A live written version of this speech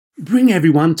Bring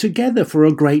everyone together for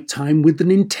a great time with the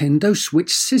Nintendo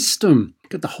Switch system.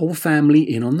 Get the whole family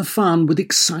in on the fun with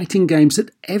exciting games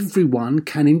that everyone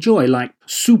can enjoy, like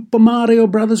Super Mario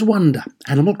Bros. Wonder,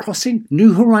 Animal Crossing,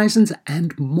 New Horizons,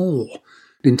 and more.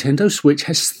 Nintendo Switch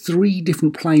has 3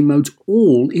 different play modes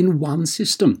all in one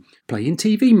system. Play in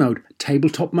TV mode,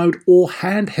 tabletop mode, or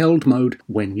handheld mode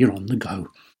when you're on the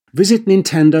go. Visit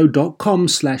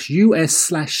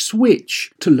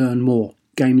nintendo.com/US/Switch to learn more.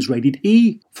 Games rated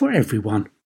E for everyone.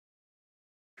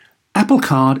 Apple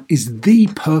Card is the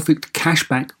perfect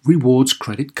cashback rewards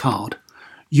credit card.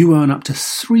 You earn up to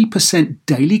 3%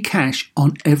 daily cash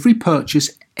on every purchase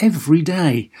every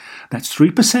day. That's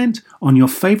 3% on your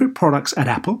favorite products at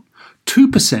Apple,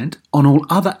 2% on all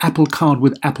other Apple Card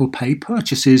with Apple Pay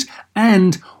purchases,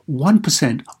 and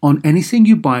 1% on anything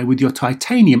you buy with your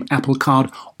titanium Apple Card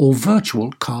or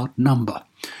virtual card number.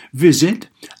 Visit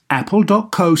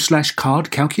apple.co/card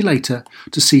calculator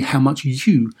to see how much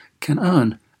you can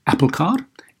earn. Apple Card,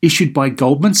 issued by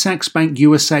Goldman Sachs Bank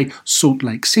USA, Salt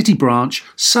Lake City branch,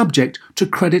 subject to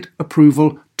credit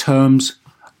approval. Terms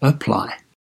apply.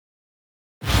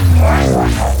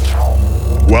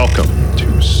 Welcome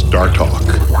to Star Talk,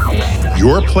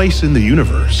 your place in the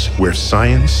universe where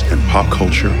science and pop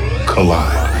culture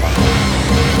collide.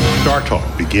 Star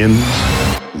Talk begins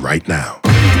right now.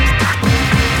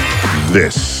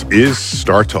 This is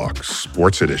Star Talk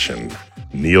Sports Edition.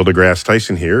 Neil deGrasse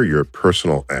Tyson here, your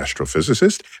personal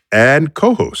astrophysicist and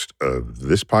co-host of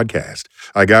this podcast.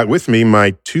 I got with me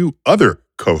my 2 other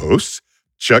co-hosts,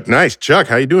 Chuck Nice. Chuck,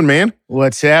 how you doing, man?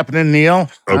 What's happening, Neil?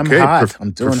 Okay, I'm hot.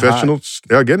 I'm doing professional.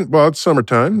 hot. Well, it's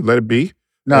summertime. Let it be.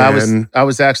 No, I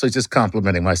was actually just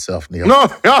complimenting myself, Neil. No,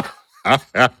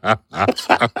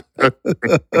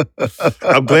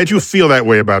 I'm glad you feel that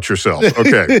way about yourself.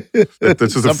 Okay.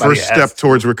 This is the first step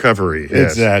towards recovery.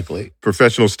 Yes. Exactly.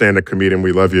 Professional stand-up comedian.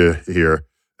 We love you here,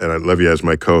 and I love you as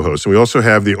my co-host. And we also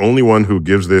have the only one who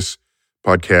gives this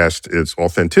podcast its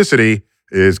authenticity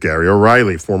is Gary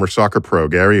O'Reilly, former soccer pro.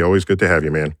 Gary, always good to have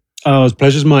you, man. Oh, it's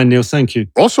pleasure's mine, Neil. Thank you.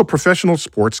 Also professional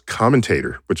sports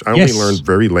commentator, which I only learned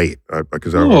very late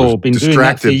because I was been distracted doing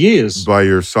that for years. by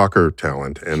your soccer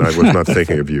talent, and I was not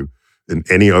thinking of you in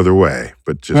any other way.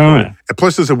 But just right. And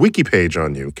plus, there's a wiki page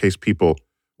on you in case people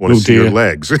want to see your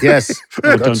legs. Yes.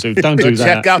 Don't do that.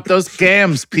 Check out those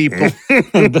gams, people.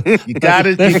 You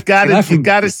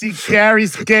gotta see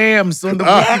Gary's gams on the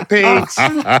wiki page.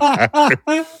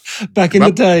 Back in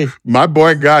the day. My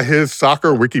boy got his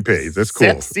soccer wiki page. That's cool.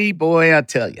 Sexy boy, I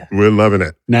tell you. We're loving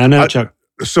it. Now, Chuck.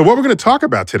 So what we're going to talk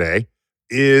about today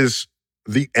is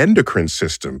the endocrine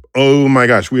system. Oh my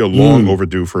gosh, we are long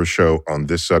overdue for a show on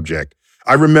this subject.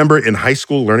 I remember in high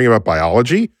school learning about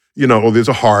biology. You know, there's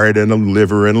a heart and a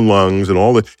liver and lungs and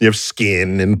all that. You have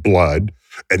skin and blood.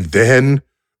 And then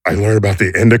I learned about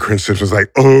the endocrine system. It's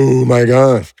like, oh my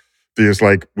gosh. There's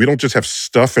like, we don't just have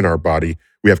stuff in our body.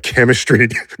 We have chemistry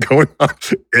going on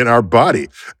in our body.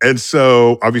 And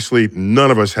so obviously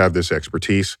none of us have this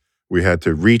expertise. We had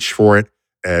to reach for it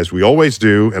as we always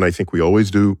do. And I think we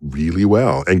always do really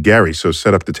well. And Gary, so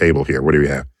set up the table here. What do we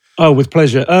have? Oh, with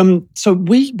pleasure. So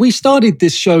we started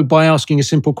this show by asking a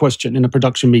simple question in a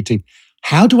production meeting.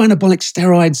 How do anabolic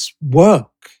steroids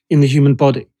work in the human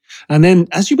body? And then,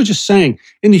 as you were just saying,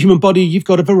 in the human body, you've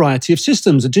got a variety of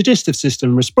systems, a digestive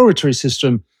system, respiratory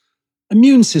system,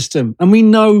 immune system, and we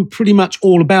know pretty much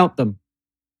all about them.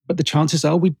 But the chances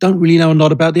are we don't really know a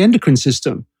lot about the endocrine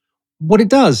system, what it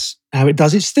does, how it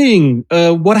does its thing,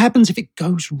 what happens if it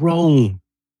goes wrong.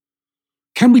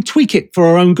 Can we tweak it for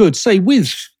our own good, say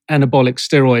with anabolic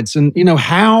steroids? And,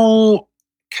 how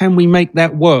can we make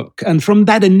that work? And from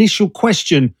that initial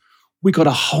question, we got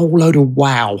a whole load of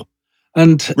wow.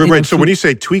 And right. So when you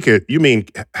say tweak it, you mean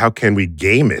how can we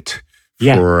game it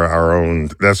for our own?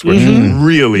 That's what you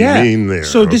really mean there.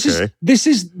 So this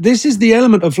is the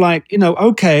element of like,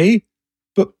 okay,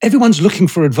 but everyone's looking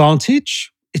for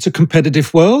advantage. It's a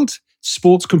competitive world.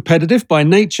 Sports competitive by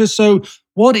nature. So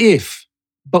what if?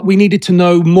 But we needed to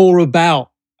know more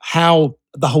about how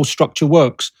the whole structure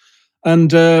works.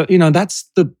 And, that's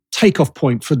the takeoff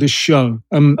point for this show.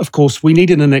 Of course, we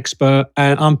needed an expert,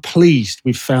 and I'm pleased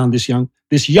we've found this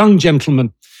young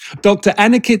gentleman, Dr.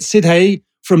 Anikit Sidhe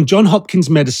from Johns Hopkins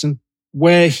Medicine,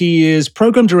 where he is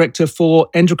Program Director for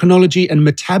Endocrinology and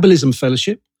Metabolism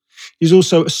Fellowship. He's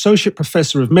also Associate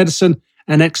Professor of Medicine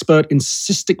and expert in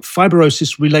cystic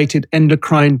fibrosis-related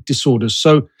endocrine disorders.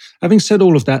 So, having said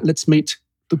all of that, let's meet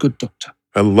the good doctor.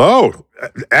 Hello.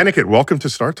 Anikit, welcome to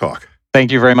Star Talk.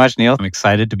 Thank you very much, Neil. I'm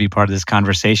excited to be part of this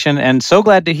conversation and so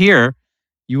glad to hear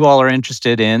you all are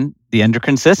interested in the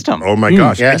endocrine system. Oh my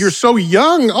gosh. yes. And you're so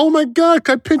young. Oh my God.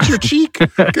 Can I pinch your cheek? Can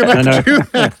I know. do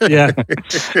that? Yeah.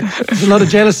 There's a lot of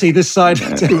jealousy this side.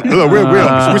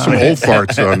 We're some old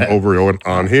farts over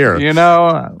on here. You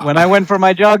know, when I went for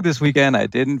my jog this weekend, I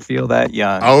didn't feel that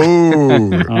young.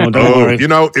 Don't worry. You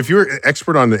know, if you're an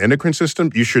expert on the endocrine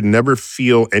system, you should never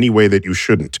feel any way that you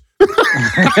shouldn't.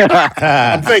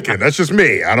 I'm thinking, that's just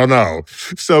me. I don't know.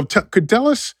 So could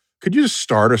you just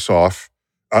start us off?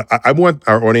 I want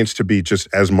our audience to be just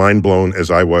as mind blown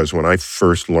as I was when I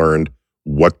first learned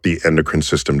what the endocrine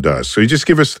system does. So you just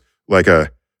give us like a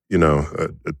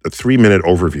 3-minute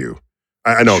overview.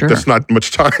 I know that's not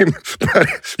much time,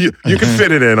 but you can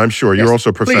fit it in, I'm sure. You're also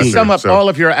a professor. Please sum up all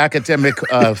of your academic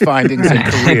findings and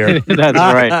career.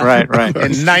 That's right.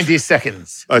 In 90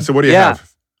 seconds. So what do you have?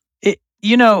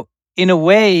 In a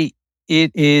way,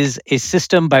 it is a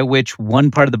system by which one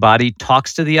part of the body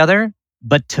talks to the other,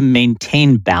 but to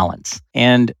maintain balance.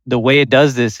 And the way it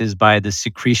does this is by the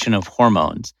secretion of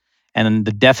hormones. And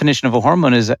the definition of a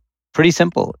hormone is pretty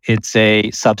simple. It's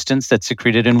a substance that's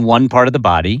secreted in one part of the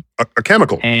body. A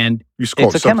chemical. And it's a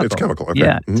chemical. It's a chemical. Okay.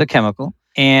 Yeah, it's a chemical.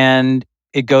 And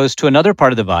it goes to another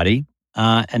part of the body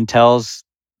and tells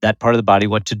that part of the body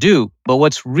what to do. But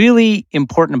what's really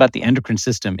important about the endocrine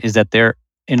system is that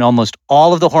in almost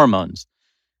all of the hormones,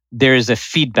 there is a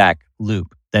feedback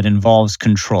loop that involves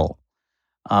control.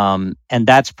 And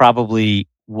that's probably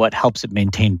what helps it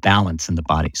maintain balance in the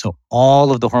body. So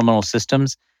all of the hormonal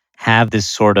systems have this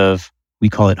sort of, we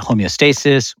call it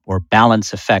homeostasis or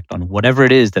balance effect on whatever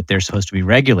it is that they're supposed to be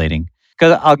regulating.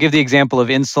 Because I'll give the example of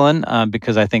insulin,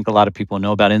 because I think a lot of people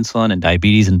know about insulin and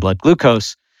diabetes and blood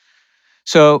glucose.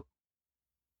 So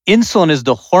insulin is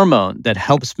the hormone that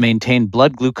helps maintain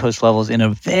blood glucose levels in a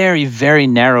very, very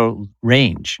narrow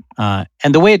range. And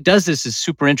the way it does this is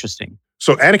super interesting.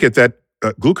 So Aniket, that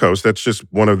glucose, that's just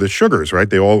one of the sugars, right?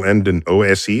 They all end in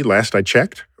OSE, last I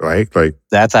checked, right?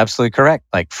 That's absolutely correct.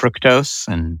 Like fructose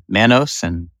and mannose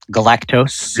and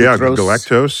galactose. Yeah,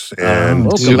 galactose and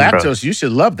galactose. You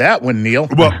should love that one, Neil.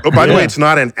 Well, by the way, it's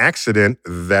not an accident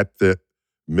that the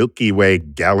Milky Way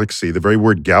galaxy, the very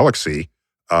word galaxy,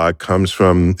 comes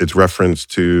from its reference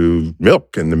to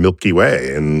milk and the Milky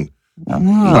Way and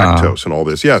lactose and all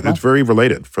this. Yeah, it's very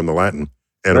related from the Latin.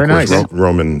 And very of course, nice.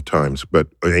 Roman times, but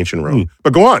ancient Rome.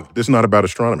 But go on. This is not about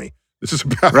astronomy. This is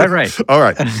about... Right. All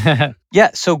right. Yeah,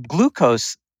 so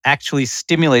glucose actually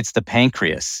stimulates the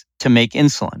pancreas to make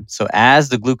insulin. So as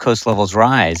the glucose levels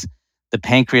rise, the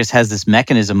pancreas has this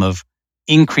mechanism of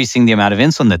increasing the amount of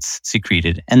insulin that's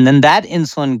secreted. And then that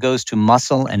insulin goes to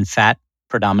muscle and fat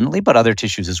predominantly, but other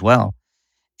tissues as well.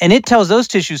 And it tells those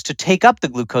tissues to take up the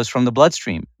glucose from the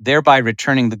bloodstream, thereby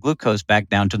returning the glucose back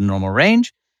down to the normal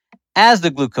range. As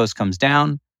the glucose comes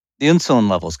down, the insulin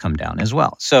levels come down as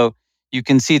well. So you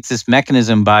can see it's this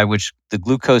mechanism by which the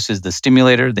glucose is the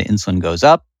stimulator, the insulin goes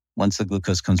up. Once the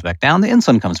glucose comes back down, the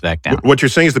insulin comes back down. What you're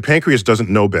saying is the pancreas doesn't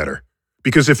know better.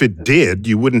 Because if it did,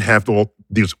 you wouldn't have all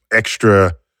these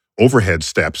extra overhead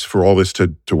steps for all this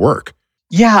to work.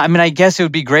 Yeah, I mean, I guess it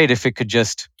would be great if it could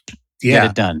just get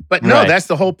it done. But no, that's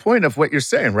the whole point of what you're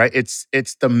saying, right? It's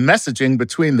the messaging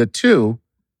between the two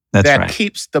that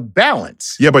keeps the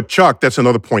balance. Yeah, but Chuck, that's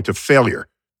another point of failure,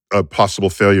 of possible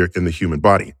failure in the human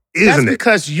body, isn't it? That's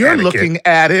because you're looking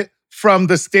at it from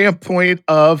the standpoint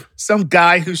of some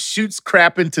guy who shoots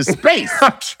crap into space.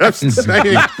 Just saying,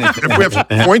 if we have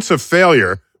points of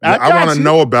failure, I want to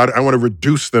know about it. I want to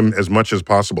reduce them as much as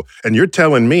possible. And you're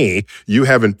telling me you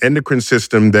have an endocrine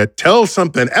system that tells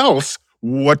something else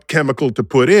what chemical to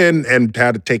put in and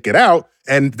how to take it out.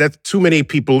 And that's too many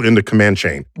people in the command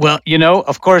chain. Well,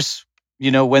 of course,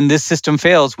 when this system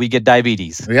fails, we get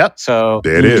diabetes. Yep. So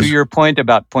there it is. To your point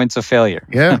about points of failure.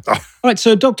 Yeah. All right.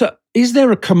 So, Doctor, is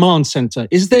there a command center?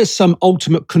 Is there some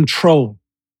ultimate control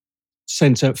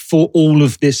center for all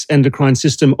of this endocrine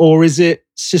system? Or is it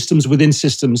systems within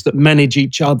systems that manage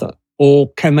each other?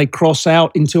 Or can they cross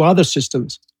out into other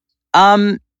systems?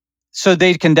 So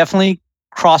they can definitely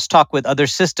crosstalk with other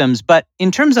systems. But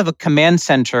in terms of a command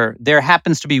center, there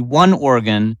happens to be one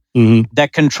organ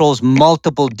that controls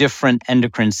multiple different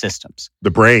endocrine systems.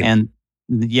 The brain. And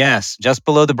yes, just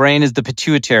below the brain is the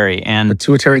pituitary. And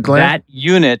pituitary gland? That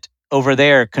unit over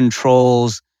there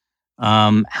controls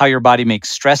how your body makes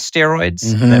stress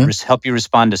steroids that help you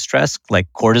respond to stress, like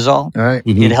cortisol. All right.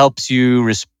 It helps you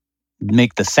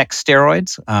make the sex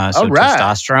steroids, so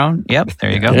testosterone. Yep,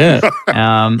 there you go. Yeah.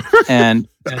 And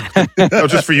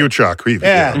just for you, Chuck.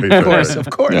 Of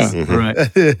course. Yeah.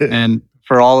 Right. And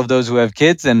for all of those who have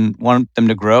kids and want them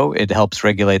to grow, it helps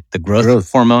regulate the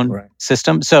growth hormone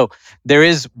system. So there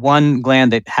is one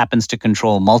gland that happens to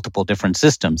control multiple different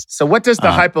systems. So what does the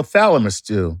hypothalamus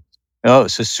do? Oh,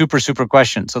 so super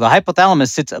question. So the hypothalamus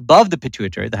sits above the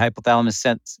pituitary. The hypothalamus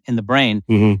sits in the brain,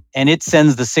 and it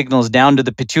sends the signals down to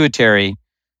the pituitary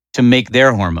to make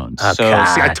their hormones. Okay. So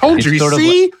See, I told you. it's You sort of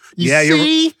see?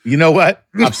 You know what?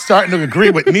 I'm starting to agree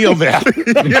with Neil there. This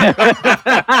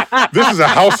is a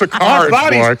house of cards,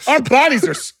 boy. Our bodies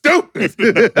are stupid.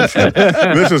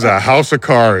 This is a house of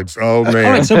cards. Oh man.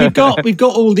 All right, so we've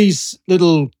got all these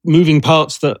little moving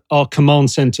parts that are command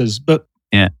centers, but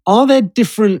are there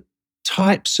different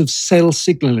types of cell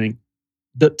signaling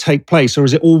that take place, or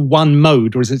is it all one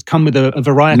mode, or does it come with a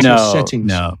variety of settings?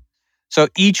 No. So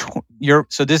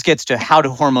so this gets to how do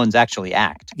hormones actually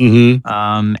act,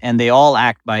 and they all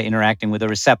act by interacting with a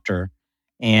receptor,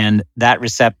 and that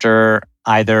receptor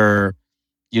either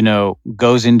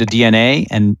goes into DNA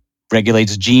and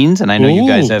regulates genes, and I know you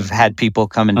guys have had people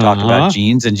come and talk about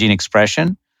genes and gene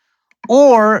expression,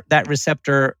 or that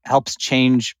receptor helps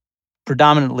change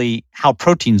predominantly how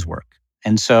proteins work.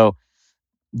 And so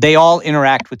they all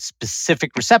interact with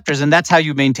specific receptors, and that's how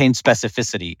you maintain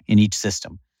specificity in each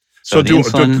system. So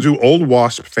do old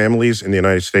wasp families in the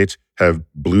United States have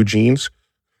blue genes?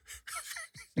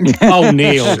 Oh,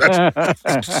 Neil.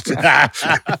 That's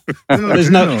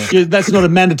not a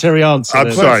mandatory answer.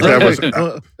 I'm sorry.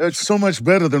 That it's so much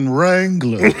better than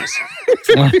Wranglers.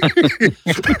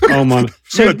 Oh, my.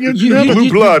 So blue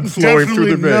blood flowing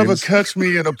through the veins. Never catch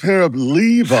me in a pair of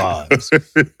Levi's.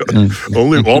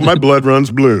 Only all my blood runs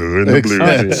blue in the blue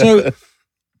jeans. So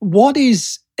what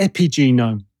is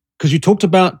epigenome? Because you talked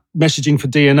about messaging for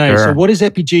DNA. Sure. So what is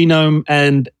epigenome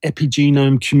and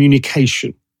epigenome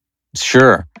communication?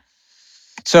 Sure.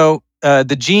 So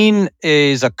the gene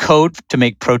is a code to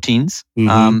make proteins.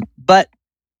 But,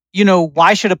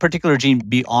 why should a particular gene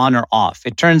be on or off?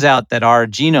 It turns out that our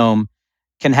genome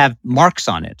can have marks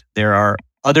on it. There are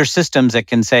other systems that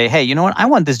can say, hey, you know what? I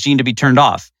want this gene to be turned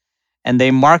off. And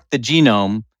they mark the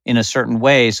genome in a certain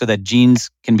way so that genes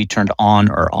can be turned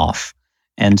on or off.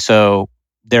 And so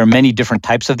there are many different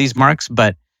types of these marks,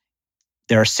 but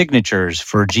there are signatures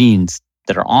for genes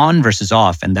that are on versus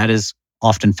off, and that is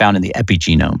often found in the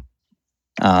epigenome.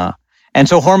 And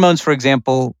so hormones, for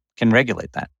example, can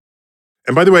regulate that.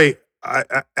 And by the way,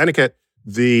 Aniket,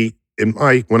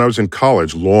 when I was in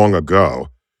college long ago,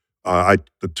 I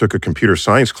took a computer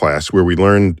science class where we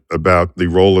learned about the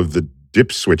role of the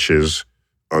dip switches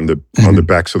on the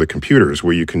backs of the computers,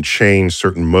 where you can change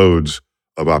certain modes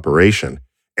of operation.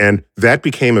 And that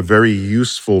became a very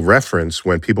useful reference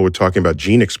when people were talking about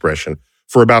gene expression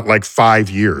for about 5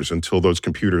 years until those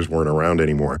computers weren't around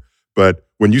anymore. But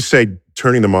when you say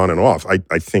turning them on and off,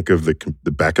 I think of the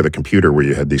back of the computer where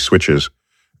you had these switches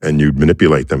and you'd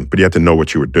manipulate them, but you had to know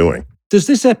what you were doing. Does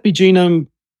this epigenome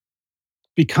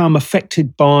become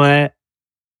affected by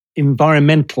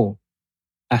environmental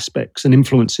aspects and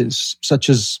influences, such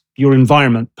as your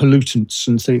environment, pollutants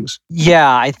and things?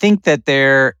 Yeah, I think that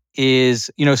there is,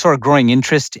 sort of growing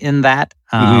interest in that.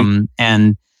 And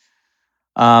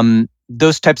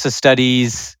those types of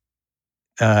studies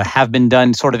have been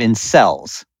done sort of in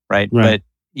cells, right? But,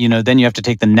 then you have to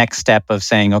take the next step of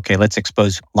saying, okay, let's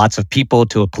expose lots of people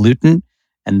to a pollutant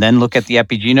and then look at the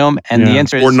epigenome. And the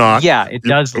answer is, or not. Yeah, it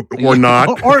does. Or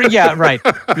not. Or yeah, right.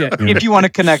 Yeah. If you want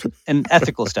to connect an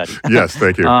ethical study. Yes,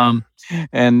 thank you.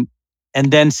 And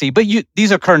then see, but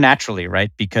these occur naturally,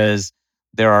 right? Because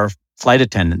there are flight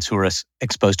attendants who are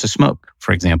exposed to smoke,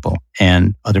 for example,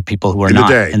 and other people who are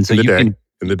not. And so in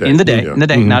the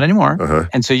day, not anymore.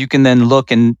 And so you can then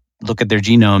look at their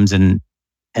genomes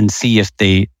and see if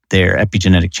their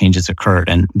epigenetic changes occurred.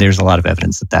 And there's a lot of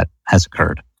evidence that has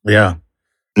occurred. Yeah.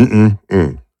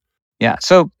 Yeah.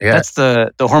 So that's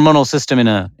the hormonal system in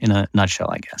a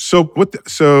nutshell, I guess. So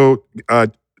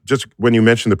just when you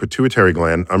mentioned the pituitary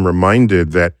gland, I'm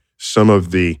reminded that some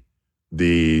of the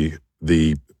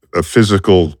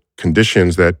physical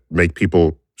conditions that make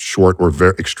people short or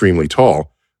very extremely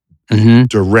tall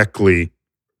directly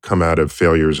come out of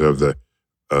failures of the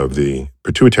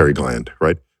pituitary gland,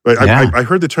 right? I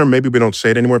heard the term, maybe we don't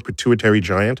say it anymore, pituitary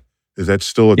giant. Is that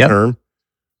still a term?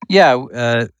 Yeah,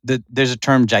 there's a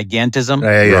term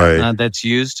gigantism that's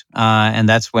used, and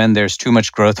that's when there's too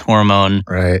much growth hormone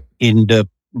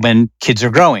when kids are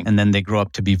growing, and then they grow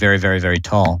up to be very, very, very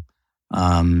tall.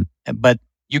 But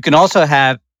you can also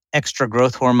have extra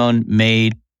growth hormone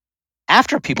made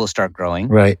after people start growing,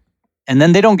 right? And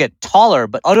then they don't get taller,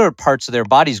 but other parts of their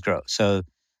bodies grow. So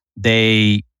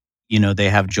they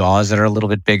have jaws that are a little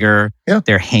bit bigger. Yeah.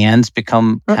 Their hands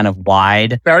become kind of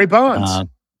wide. Barry Bonds.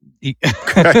 He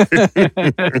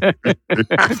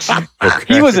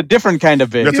was a different kind of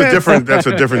big. That's a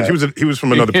different. He was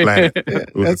from another planet.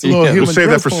 That's a little human We'll save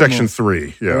that for growth section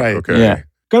 3. Yeah. Right. Okay. Yeah.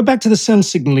 go back to the cell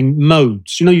signaling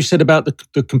modes. You said about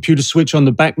the computer switch on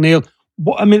the back, Neil.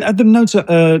 Are the notes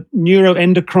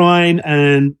neuroendocrine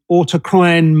and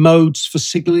autocrine modes for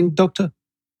signaling, Doctor?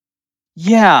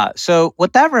 Yeah. So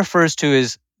what that refers to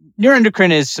is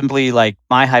neuroendocrine is simply like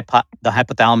the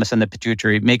hypothalamus and the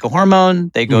pituitary make a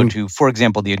hormone. They go to, for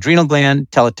example, the adrenal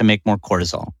gland, tell it to make more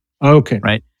cortisol. Okay.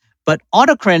 Right. But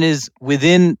autocrine is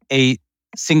within a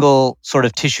single sort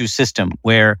of tissue system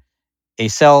where a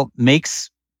cell makes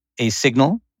a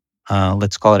signal,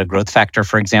 let's call it a growth factor,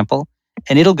 for example,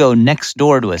 and it'll go next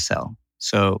door to a cell.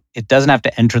 So it doesn't have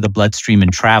to enter the bloodstream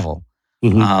and travel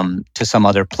to some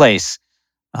other place.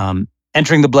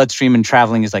 Entering the bloodstream and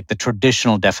traveling is like the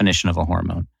traditional definition of a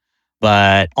hormone.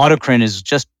 But autocrine is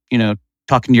just,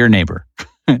 talking to your neighbor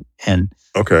and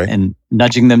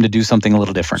nudging them to do something a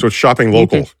little different. So it's shopping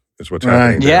local is what's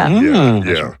happening there.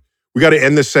 Yeah. We got to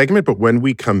end this segment, but when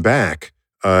we come back,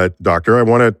 Doctor, I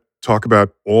want to talk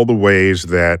about all the ways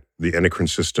that the endocrine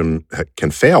system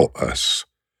can fail us,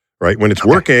 right? When it's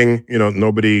working,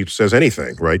 nobody says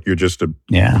anything, right? You're just a,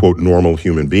 quote, normal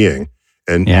human being.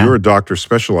 And you're a doctor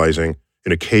specializing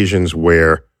in occasions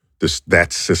where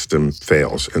that system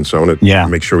fails. And so I want to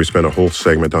make sure we spend a whole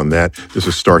segment on that. This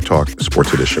is Star Talk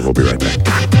Sports Edition. We'll be right back.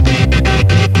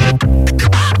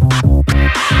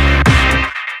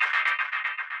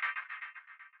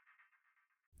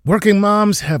 Working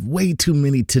moms have way too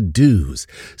many to-dos.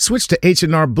 Switch to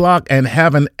H&R Block and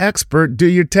have an expert do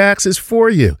your taxes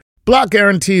for you. Block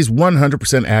guarantees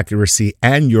 100% accuracy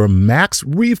and your max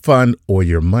refund or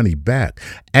your money back.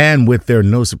 And with their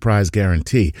no surprise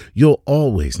guarantee, you'll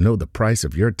always know the price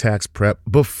of your tax prep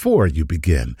before you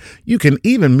begin. You can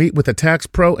even meet with a tax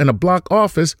pro in a Block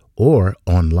office or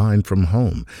online from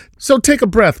home. So take a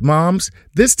breath, moms.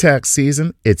 This tax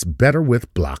season, it's better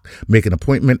with Block. Make an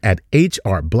appointment at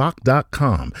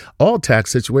hrblock.com. All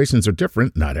tax situations are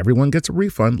different. Not everyone gets a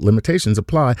refund. Limitations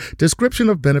apply. Description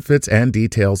of benefits and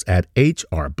details at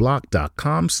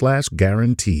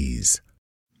hrblock.com/guarantees.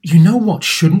 You know what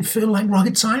shouldn't feel like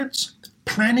rocket science?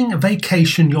 Planning a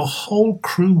vacation your whole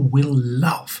crew will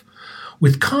love.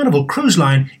 With Carnival Cruise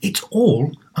Line, it's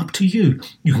all up to you.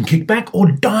 You can kick back or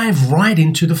dive right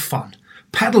into the fun.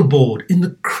 Paddleboard in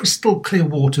the crystal clear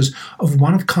waters of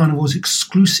one of Carnival's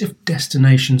exclusive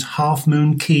destinations, Half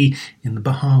Moon Cay in the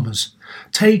Bahamas.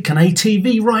 Take an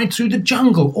ATV ride through the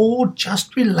jungle or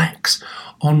just relax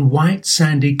on white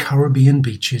sandy Caribbean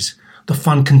beaches. The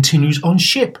fun continues on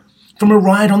ship. From a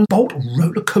ride on the Bolt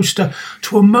roller coaster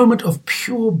to a moment of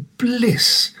pure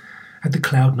bliss at the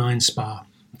Cloud9 Spa.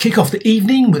 Kick off the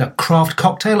evening with a craft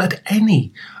cocktail at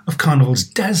any of Carnival's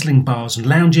dazzling bars and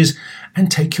lounges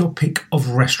and take your pick of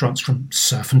restaurants from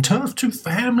surf and turf to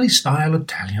family-style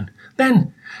Italian.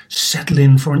 Then settle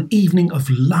in for an evening of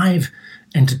live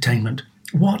entertainment.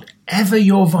 Whatever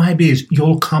your vibe is,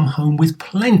 you'll come home with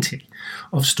plenty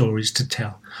of stories to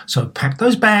tell. So pack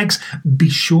those bags, be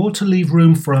sure to leave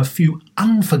room for a few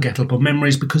unforgettable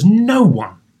memories because no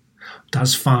one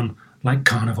does fun like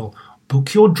Carnival.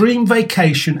 Book your dream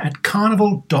vacation at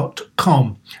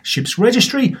carnival.com. Ships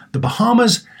registry, the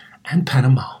Bahamas, and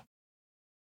Panama.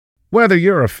 Whether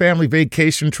you're a family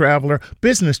vacation traveler,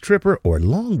 business tripper, or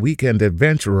long weekend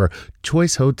adventurer,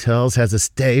 Choice Hotels has a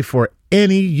stay for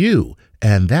any you.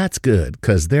 And that's good,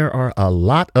 because there are a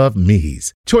lot of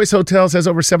me's. Choice Hotels has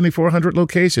over 7,400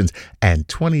 locations and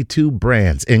 22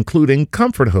 brands, including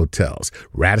Comfort Hotels,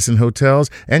 Radisson Hotels,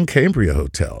 and Cambria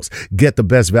Hotels. Get the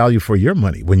best value for your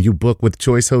money when you book with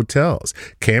Choice Hotels.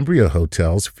 Cambria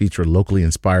Hotels feature locally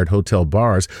inspired hotel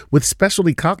bars with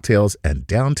specialty cocktails and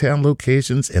downtown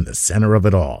locations in the center of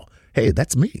it all. Hey,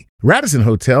 that's me. Radisson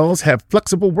Hotels have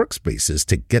flexible workspaces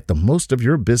to get the most of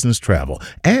your business travel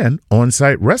and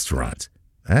on-site restaurants.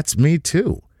 That's me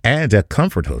too. And at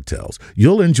Comfort Hotels,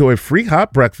 you'll enjoy free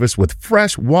hot breakfast with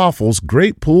fresh waffles,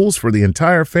 great pools for the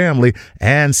entire family,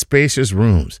 and spacious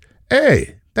rooms.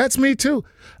 Hey, that's me too.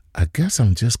 I guess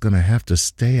I'm just going to have to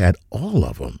stay at all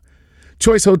of them.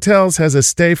 Choice Hotels has a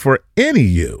stay for any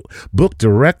you. Book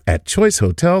direct at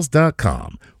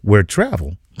choicehotels.com, where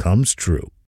travel comes true.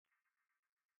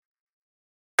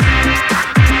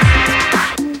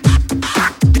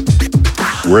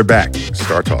 We're back,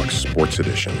 Star Talk Sports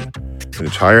Edition. An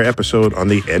entire episode on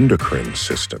the endocrine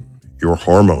system, your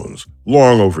hormones,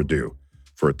 long overdue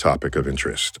for a topic of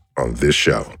interest on this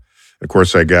show. Of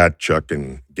course, I got Chuck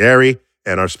and Gary,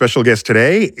 and our special guest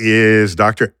today is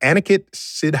Dr. Anikit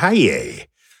Sidhaye,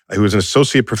 who is an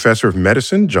associate professor of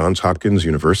medicine, Johns Hopkins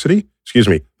University.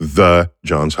 The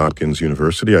Johns Hopkins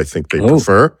University, I think they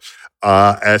prefer,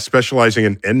 specializing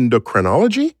in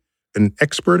endocrinology, an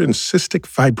expert in cystic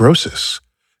fibrosis.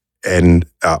 and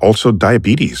also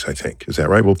diabetes, I think. Is that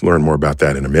right? We'll learn more about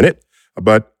that in a minute.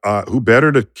 But who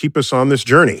better to keep us on this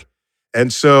journey?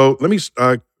 And so let me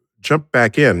jump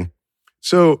back in.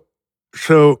 So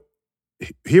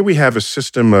here we have a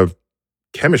system of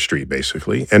chemistry,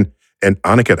 basically. And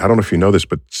Annika, I don't know if you know this,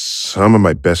 but some of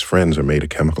my best friends are made of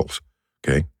chemicals.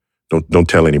 Okay, don't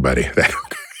tell anybody that.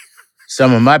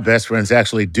 Some of my best friends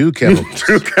actually do chemicals.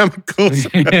 Do chemicals.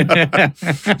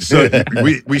 So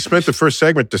we spent the first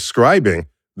segment describing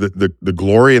the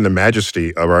glory and the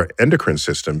majesty of our endocrine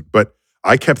system, but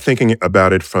I kept thinking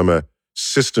about it from a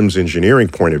systems engineering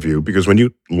point of view, because when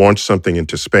you launch something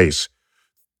into space,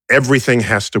 everything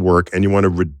has to work, and you want to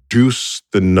reduce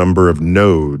the number of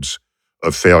nodes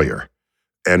of failure.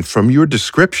 And from your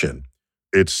description,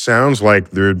 it sounds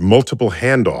like there are multiple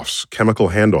handoffs, chemical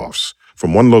handoffs,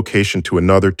 from one location to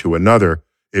another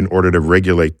in order to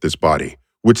regulate this body,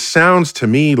 which sounds to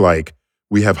me like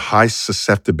we have high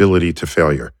susceptibility to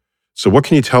failure. So what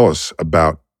can you tell us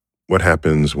about what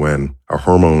happens when our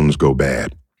hormones go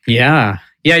bad? Yeah,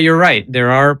 you're right.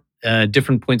 There are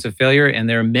different points of failure, and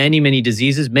there are many, many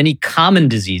diseases, many common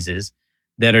diseases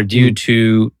that are due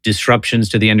to disruptions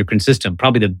to the endocrine system.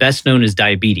 Probably the best known is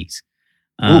diabetes.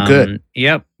 Good.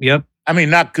 Yep. I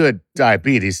mean, not good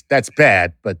diabetes. That's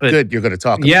bad, but good you're going to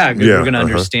talk about. Yeah, good, we're going to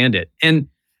understand it. And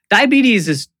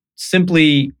diabetes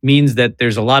simply means that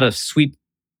there's a lot of sweet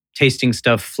tasting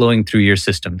stuff flowing through your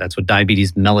system. That's what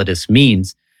diabetes mellitus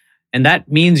means. And that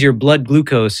means your blood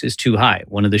glucose is too high,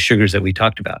 one of the sugars that we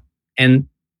talked about. And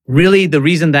really the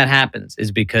reason that happens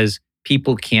is because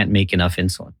people can't make enough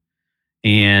insulin.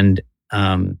 And,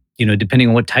 depending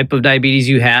on what type of diabetes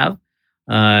you have,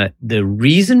 the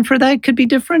reason for that could be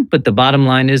different, but the bottom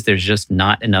line is there's just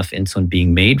not enough insulin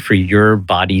being made for your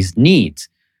body's needs.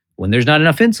 When there's not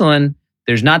enough insulin,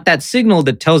 there's not that signal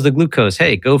that tells the glucose,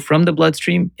 hey, go from the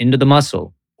bloodstream into the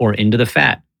muscle or into the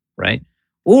fat, right?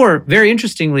 Or very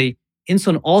interestingly,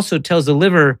 insulin also tells the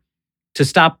liver to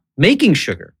stop making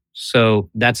sugar. So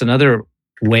that's another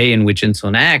way in which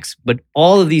insulin acts. But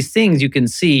all of these things you can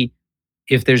see,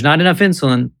 if there's not enough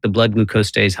insulin, the blood glucose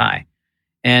stays high.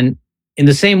 And in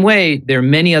the same way, there are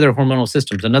many other hormonal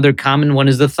systems. Another common one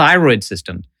is the thyroid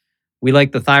system. We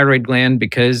like the thyroid gland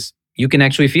because you can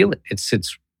actually feel it. It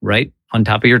sits right on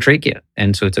top of your trachea.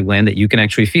 And so it's a gland that you can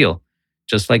actually feel,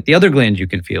 just like the other gland you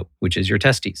can feel, which is your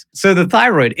testes. So the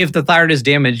thyroid, if the thyroid is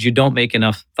damaged, you don't make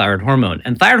enough thyroid hormone.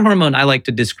 And thyroid hormone, I like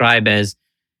to describe as,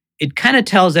 it kind of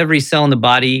tells every cell in the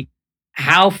body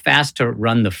how fast to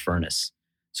run the furnace.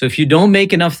 So if you don't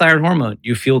make enough thyroid hormone,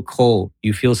 you feel cold,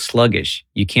 you feel sluggish,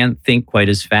 you can't think quite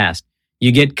as fast,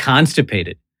 you get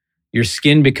constipated, your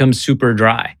skin becomes super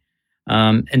dry.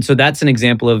 And so that's an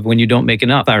example of when you don't make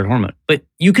enough thyroid hormone. But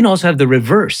you can also have the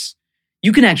reverse.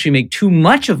 You can actually make too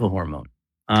much of a hormone.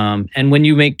 And when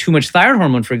you make too much thyroid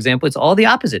hormone, for example, it's all the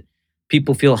opposite.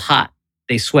 People feel hot,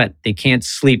 they sweat, they can't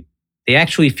sleep. They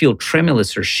actually feel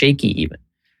tremulous or shaky even.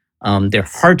 Their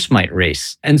hearts might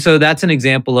race. And so that's an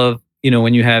example of,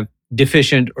 when you have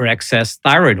deficient or excess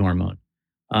thyroid hormone.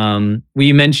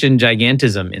 We mentioned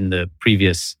gigantism in the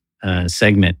previous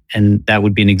segment, and that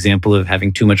would be an example of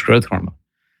having too much growth hormone.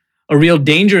 A real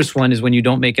dangerous one is when you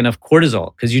don't make enough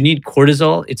cortisol, because you need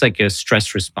cortisol. It's like a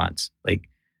stress response. Like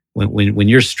when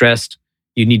you're stressed,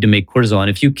 you need to make cortisol. And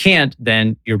if you can't,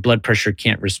 then your blood pressure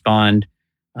can't respond.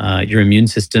 Your immune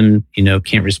system,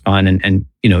 can't respond, and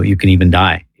you can even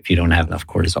die if you don't have enough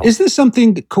cortisol. Is there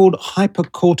something called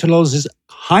hypercortisolism?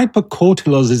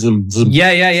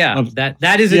 Yeah.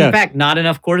 That is in fact not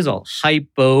enough cortisol.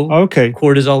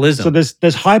 Hypocortisolism. So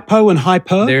there's hypo and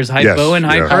hyper? There's hypo and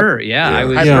hyper.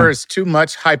 Hyper is too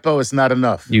much, hypo is not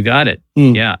enough. You got it.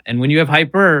 Yeah. And when you have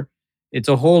hyper, it's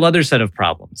a whole other set of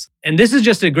problems. And this is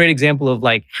just a great example of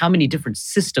like how many different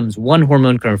systems one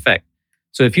hormone can affect.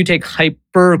 So if you take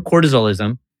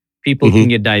hypercortisolism, people can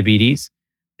get diabetes.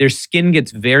 Their skin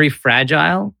gets very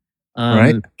fragile,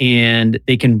 and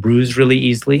they can bruise really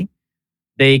easily.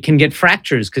 They can get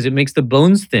fractures because it makes the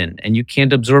bones thin, and you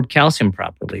can't absorb calcium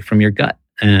properly from your gut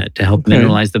to help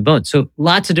mineralize the bones. So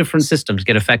lots of different systems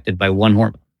get affected by one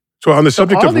hormone. So on the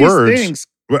subject of words,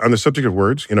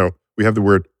 we have the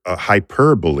word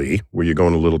hyperbole, where you're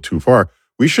going a little too far.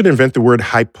 We should invent the word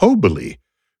hypobole,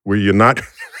 where you're not...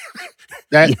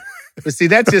 But see,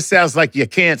 that just sounds like you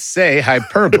can't say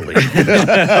hyperbole.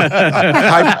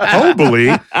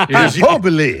 Hypobole.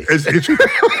 Hypobole.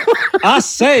 I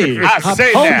say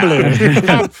hypobole.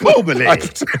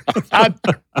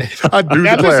 Hypobole. I do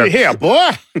now declare. listen here,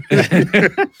 boy.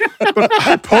 But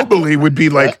hypobole would be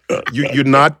like you're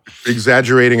not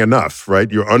exaggerating enough,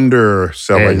 right? You're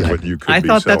underselling what you could be I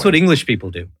thought that's selling. what English people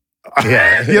do.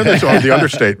 Yeah. That's all the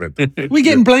understatement. We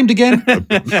getting blamed again?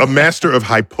 A master of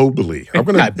hyperbole. I'm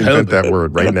going to invent that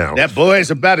word right now. That boy is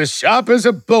about as sharp as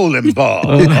a bowling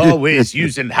ball. Always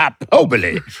using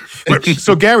hyperbole.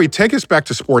 So, Gary, take us back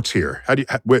to sports here. How do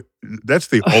you? That's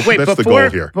the the goal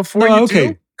here. Before you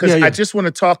do, because I just want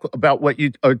to talk about what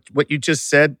you just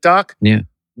said, Doc. Yeah.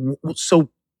 So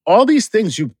all these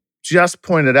things you just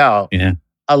pointed out. Yeah.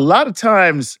 A lot of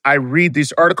times I read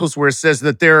these articles where it says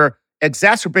that they're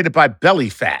exacerbated by belly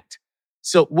fat.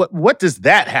 So what does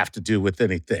that have to do with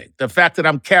anything? The fact that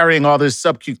I'm carrying all this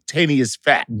subcutaneous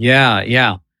fat.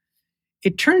 Yeah.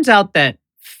 It turns out that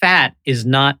fat is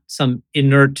not some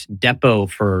inert depot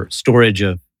for storage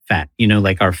of fat,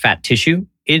 like our fat tissue.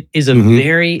 It is a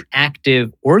very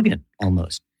active organ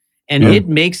almost. And it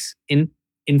makes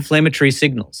inflammatory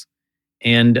signals.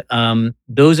 And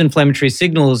those inflammatory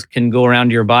signals can go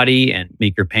around your body and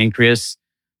make your pancreas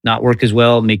not work as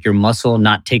well, make your muscle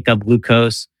not take up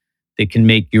glucose. They can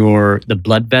make the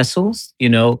blood vessels,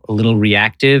 a little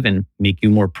reactive and make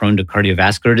you more prone to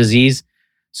cardiovascular disease.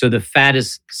 So the fat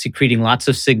is secreting lots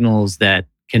of signals that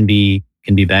can be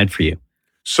bad for you.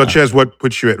 Such as what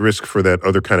puts you at risk for that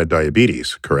other kind of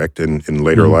diabetes, correct? In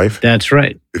later life? That's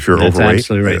right. If you're That's overweight,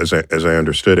 absolutely right. as I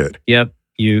understood it. Yep.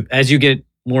 As you get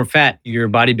more fat, your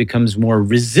body becomes more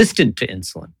resistant to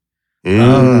insulin.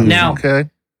 Now,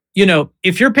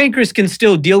 if your pancreas can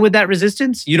still deal with that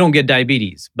resistance, you don't get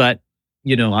diabetes. But,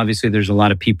 obviously there's a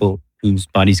lot of people whose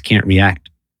bodies can't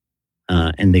react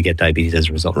and they get diabetes as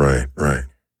a result. Right.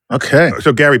 Okay.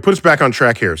 So, Gary, put us back on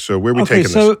track here. So where are we taking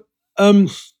this? So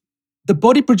the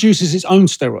body produces its own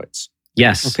steroids.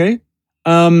 Yes. Okay.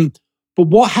 But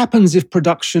what happens if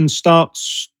production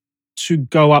starts to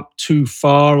go up too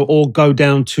far or go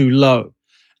down too low?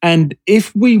 And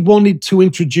if we wanted to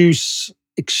introduce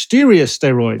exterior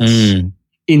steroids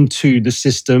into the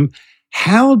system,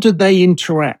 how do they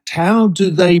interact? How do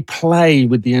they play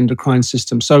with the endocrine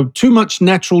system? So too much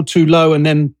natural, too low, and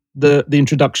then the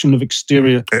introduction of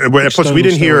exterior. Plus, we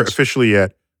didn't hear steroids. officially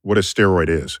yet what a steroid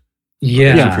is.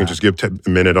 Yeah. If you can just give a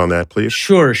minute on that, please.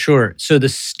 Sure. So the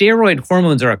steroid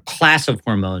hormones are a class of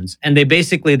hormones, and they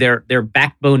basically, their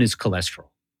backbone is cholesterol.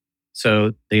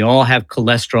 So they all have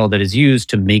cholesterol that is used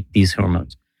to make these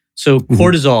hormones. So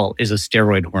cortisol is a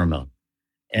steroid hormone,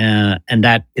 and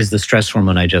that is the stress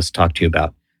hormone I just talked to you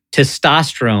about.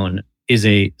 Testosterone is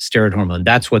a steroid hormone.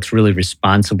 That's what's really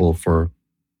responsible for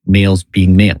males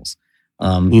being males.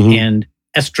 And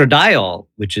estradiol,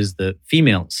 which is the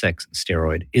female sex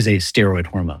steroid, is a steroid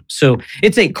hormone. So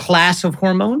it's a class of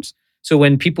hormones. So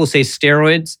when people say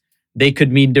steroids, they could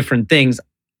mean different things.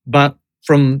 But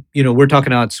from, we're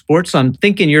talking about sports, so I'm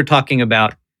thinking you're talking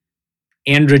about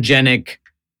androgenic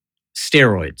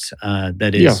steroids,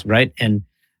 that is, right? And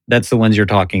that's the ones you're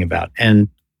talking about. And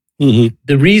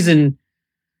the reason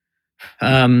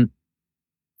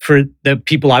for that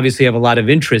people obviously have a lot of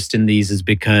interest in these is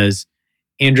because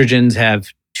androgens have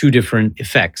two different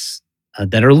effects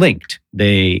that are linked.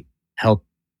 They help,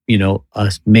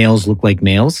 us males look like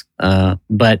males,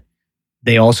 but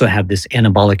they also have this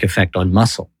anabolic effect on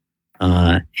muscle.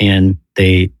 And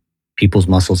people's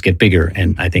muscles get bigger.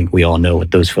 And I think we all know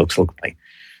what those folks look like.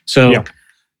 So,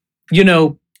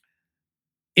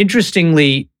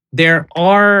 interestingly, there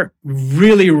are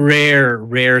really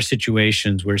rare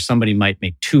situations where somebody might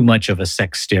make too much of a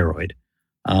sex steroid.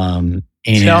 And,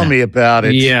 tell me about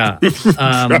it. Yeah.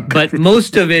 But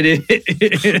most of it,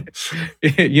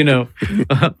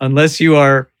 unless you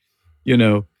are,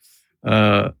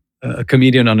 a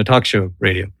comedian on a talk show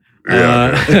radio,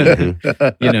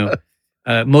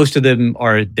 most of them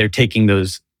they're taking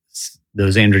those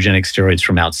androgenic steroids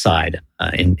from outside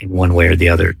in one way or the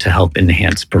other to help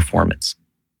enhance performance.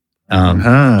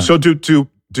 So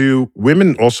do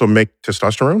women also make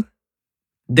testosterone?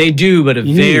 They do, but a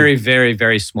very, very,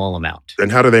 very small amount.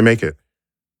 And how do they make it?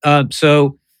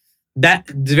 So that's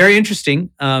very interesting.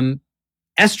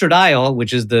 Estradiol,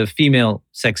 which is the female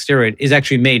sex steroid, is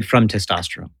actually made from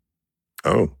testosterone.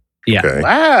 Oh, yeah. Okay.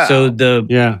 Wow. So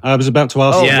I was about to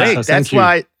ask. Oh, Yeah.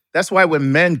 wait, that's why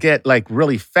when men get like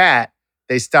really fat,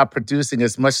 they stop producing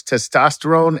as much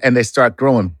testosterone and they start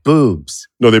growing boobs.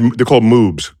 No, they're called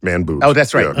moobs, man boobs. Oh,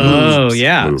 that's right. Yeah, Oh,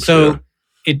 yeah. moobs, So yeah.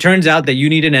 it turns out that you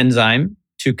need an enzyme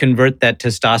to convert that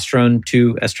testosterone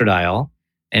to estradiol.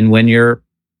 And when you're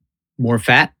more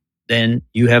fat, then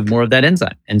you have more of that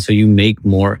enzyme. And so you make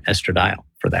more estradiol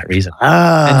for that reason.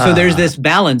 And so there's this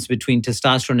balance between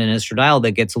testosterone and estradiol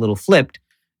that gets a little flipped.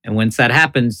 And once that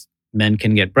happens, men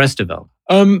can get breast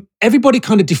development. Everybody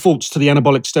kind of defaults to the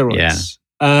anabolic steroids.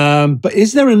 But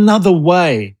is there another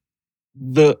way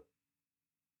that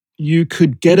you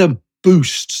could get a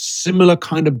boost, similar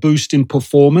kind of boost in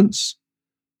performance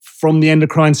from the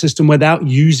endocrine system without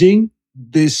using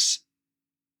this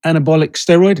anabolic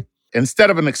steroid? Instead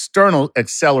of an external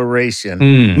acceleration,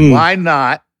 Mm. why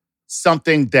not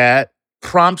something that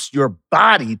prompts your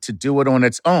body to do it on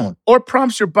its own, or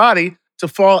prompts your body to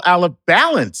fall out of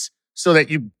balance so that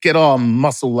you get all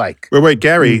muscle-like? Wait,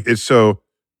 Gary, it's so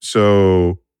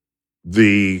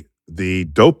the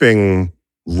doping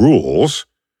rules,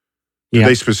 Yeah.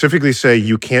 they specifically say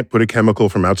you can't put a chemical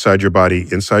from outside your body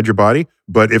inside your body,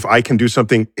 but if I can do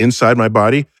something inside my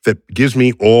body that gives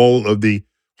me all of the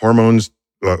hormones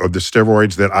of the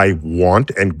steroids that I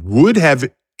want and would have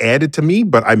added to me,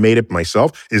 but I made it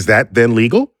myself, is that then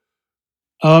legal?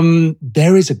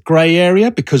 There is a gray area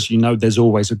because there's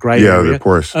always a gray area. Yeah, of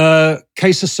course.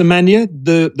 Kaisa Semenya,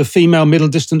 the female middle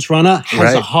distance runner,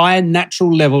 has a high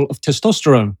natural level of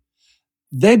testosterone.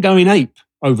 They're going ape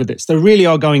over this. They really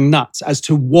are going nuts as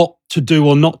to what to do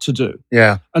or not to do.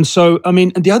 Yeah. And so,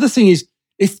 and the other thing is,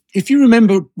 if you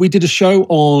remember, we did a show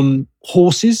on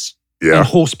horses Yeah. and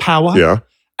horsepower. Yeah.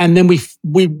 And then we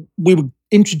were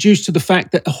introduced to the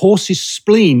fact that a horse's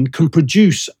spleen can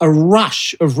produce a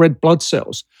rush of red blood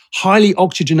cells, highly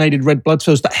oxygenated red blood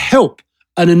cells that help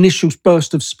an initial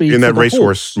burst of speed In for that the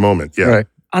racehorse moment. Yeah. Right.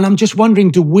 And I'm just wondering,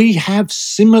 do we have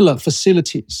similar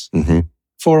facilities Mhm.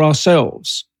 for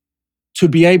ourselves to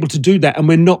be able to do that? And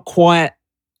we're not quite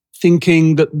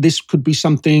thinking that this could be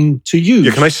something to use.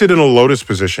 Yeah, can I sit in a lotus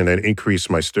position and increase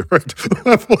my steroid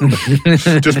level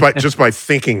just by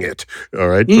thinking it? All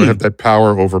right, to have that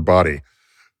power over body.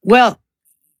 Well,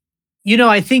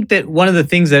 I think that one of the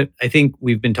things that I think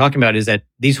we've been talking about is that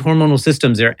these hormonal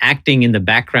systems are acting in the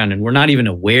background and we're not even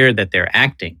aware that they're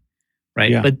acting, right?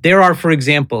 Yeah. But there are, for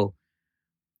example,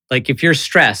 like if you're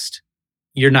stressed,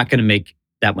 you're not going to make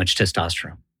that much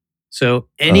testosterone. So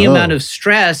any amount of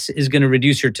stress is going to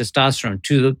reduce your testosterone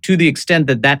to the extent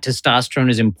that that testosterone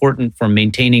is important for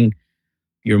maintaining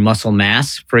your muscle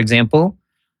mass, for example,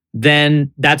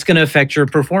 then that's going to affect your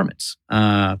performance,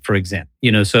 for example.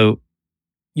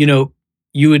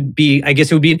 You would be, I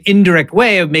guess it would be an indirect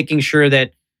way of making sure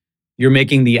that you're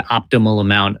making the optimal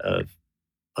amount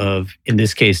of, in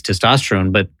this case,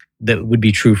 testosterone, but that would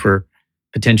be true for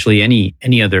potentially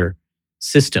any other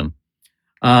system.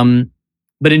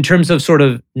 But in terms of sort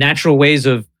of natural ways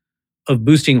of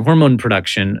boosting hormone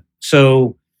production,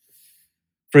 so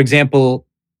for example,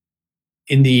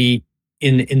 in the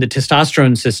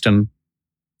testosterone system,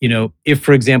 if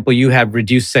for example you have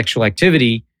reduced sexual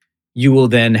activity, you will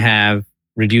then have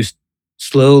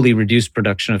slowly reduced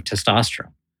production of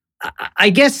testosterone.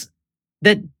 I guess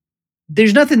that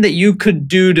there's nothing that you could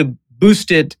do to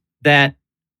boost it that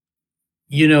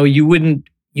you wouldn't.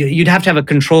 You'd have to have a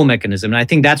control mechanism. And I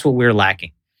think that's what we're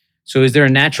lacking. So is there a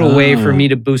natural way for me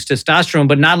to boost testosterone,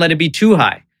 but not let it be too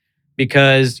high?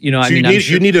 Because, you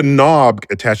need a knob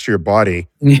attached to your body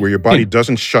where your body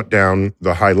doesn't shut down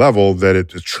the high level that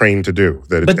it's trained to do.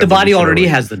 But the body already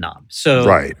has the knob. So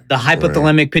Right. the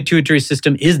hypothalamic pituitary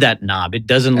system is that knob. It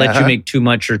doesn't let you make too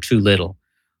much or too little.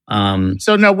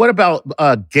 So now what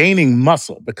about gaining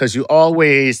muscle? Because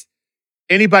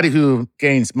anybody who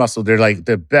gains muscle, they're like,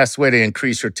 the best way to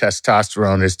increase your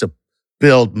testosterone is to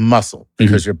build muscle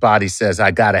because your body says,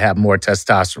 I got to have more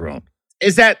testosterone.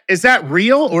 Is that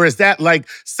real, or is that like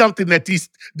something that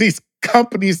these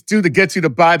companies do to get you to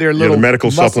buy their little the medical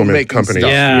supplement company?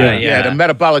 Yeah, the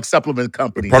metabolic supplement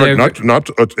company. Product not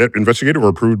investigated or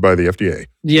approved by the FDA.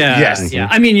 Yeah. Yes. Yeah.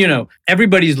 I mean,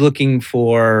 everybody's looking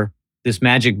for this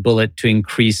magic bullet to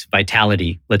increase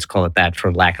vitality. Let's call it that,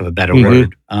 for lack of a better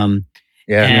word.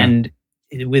 And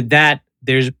with that,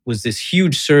 there was this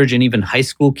huge surge in even high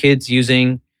school kids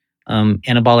using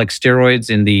anabolic steroids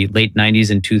in the late 90s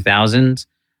and 2000s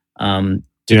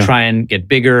to try and get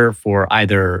bigger for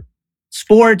either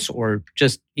sports or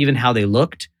just even how they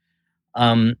looked.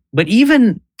 But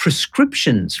even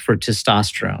prescriptions for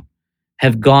testosterone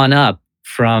have gone up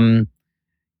from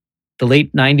the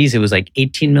late 90s. It was like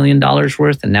 $18 million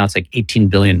worth, and now it's like $18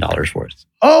 billion worth.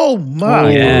 Oh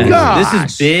my gosh.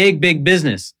 This is big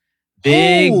business.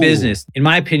 Big business. In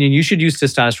my opinion, you should use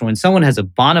testosterone when someone has a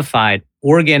bona fide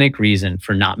organic reason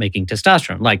for not making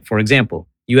testosterone. Like, for example,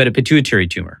 you had a pituitary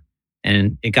tumor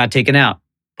and it got taken out,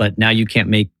 but now you can't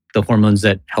make the hormones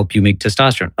that help you make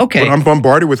testosterone. Okay. But I'm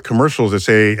bombarded with commercials that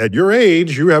say, at your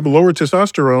age, you have lower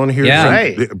testosterone. Here's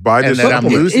buy this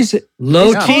supplement. Is it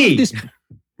low T?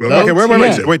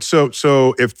 Okay, wait.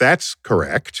 So if that's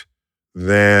correct,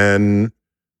 then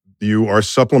you are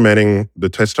supplementing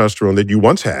the testosterone that you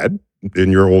once had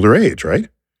in your older age, right?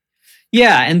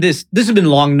 Yeah, and this has been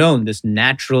long known, this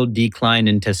natural decline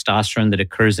in testosterone that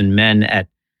occurs in men at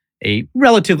a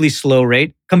relatively slow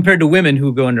rate compared to women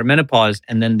who go under menopause,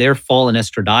 and then their fall in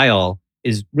estradiol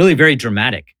is really very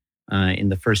dramatic in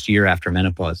the first year after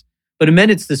menopause. But in men,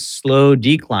 it's this slow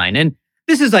decline. And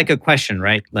this is like a question,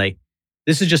 right? Like,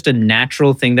 this is just a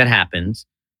natural thing that happens.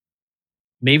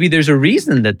 Maybe there's a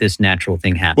reason that this natural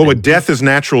thing happens. Well, with death is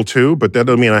natural too, but that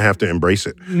doesn't mean I have to embrace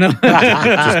it. No.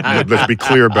 Let's be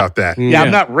clear about that. Yeah,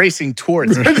 I'm not racing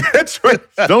towards it. That's right.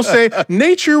 Don't say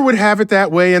nature would have it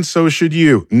that way and so should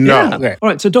you. No. Yeah. Okay. All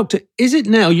right. So, doctor, is it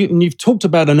now, and you've talked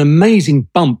about an amazing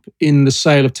bump in the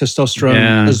sale of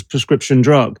testosterone as a prescription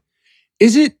drug.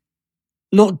 Is it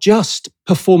not just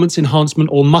performance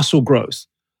enhancement or muscle growth,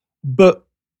 but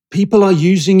people are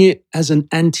using it as an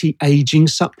anti-aging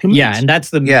supplement? Yeah, and that's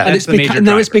the major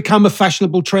now it's become a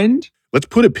fashionable trend? Let's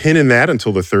put a pin in that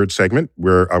until the third segment,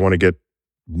 where I want to get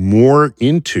more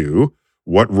into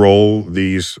what role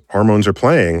these hormones are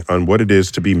playing on what it is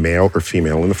to be male or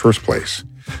female in the first place.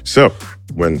 So,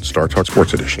 when Star Talk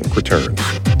Sports Edition returns.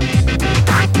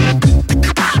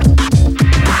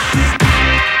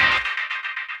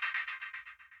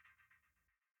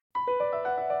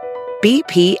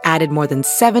 BP added more than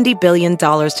 $70 billion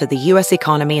to the U.S.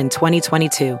 economy in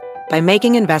 2022 by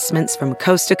making investments from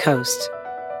coast to coast.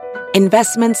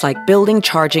 Investments like building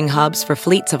charging hubs for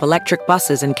fleets of electric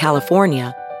buses in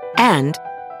California and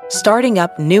starting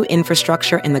up new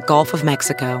infrastructure in the Gulf of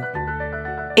Mexico.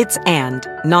 It's and,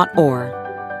 not or.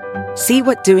 See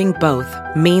what doing both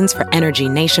means for energy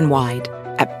nationwide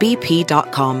at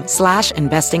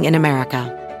bp.com/investing in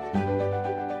America.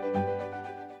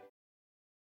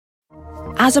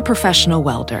 As a professional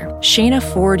welder, Shayna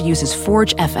Ford uses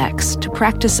Forge FX to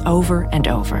practice over and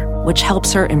over, which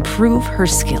helps her improve her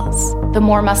skills. The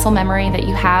more muscle memory that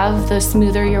you have, the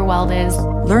smoother your weld is.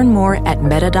 Learn more at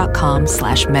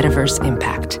meta.com/metaverse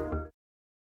impact.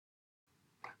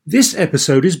 This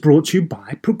episode is brought to you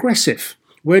by Progressive,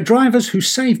 where drivers who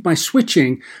save by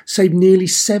switching save nearly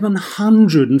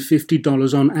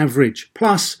 $750 on average.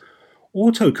 Plus,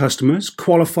 auto customers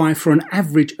qualify for an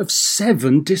average of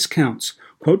 7 discounts.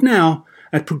 Quote now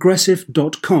at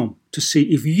progressive.com to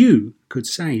see if you could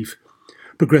save.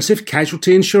 Progressive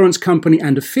Casualty Insurance Company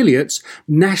and affiliates,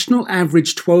 national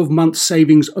average 12-month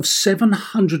savings of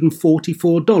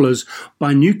 $744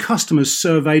 by new customers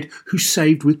surveyed who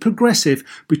saved with Progressive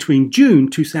between June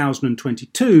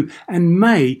 2022 and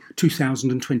May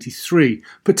 2023.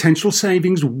 Potential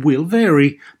savings will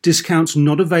vary. Discounts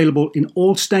not available in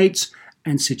all states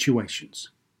and situations.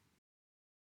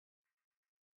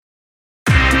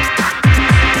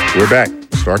 We're back.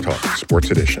 Star Talk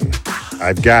Sports Edition.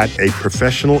 I've got a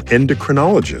professional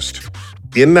endocrinologist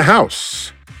in the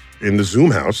house, in the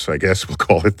Zoom house, I guess we'll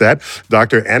call it that.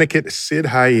 Dr. Aniket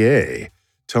Sidhaye,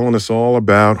 telling us all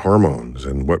about hormones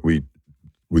and what we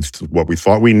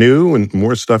thought we knew and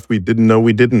more stuff we didn't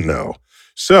know.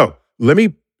 So let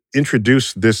me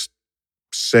introduce this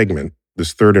segment,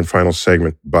 this third and final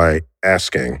segment, by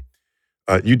asking,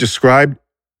 you described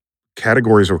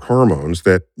categories of hormones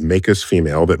that make us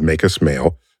female, that make us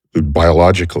male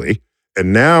biologically.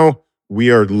 And now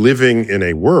we are living in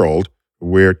a world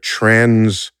where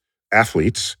trans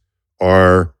athletes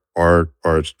are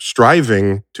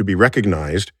striving to be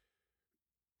recognized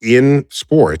in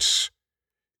sports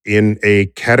in a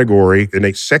category, in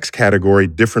a sex category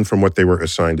different from what they were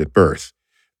assigned at birth.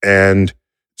 And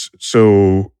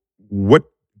so what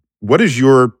does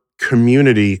your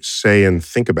community say and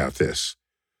think about this?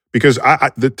 Because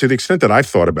to the extent that I've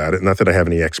thought about it, not that I have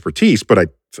any expertise, but I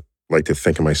like to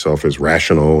think of myself as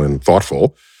rational and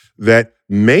thoughtful, that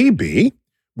maybe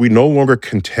we no longer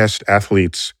contest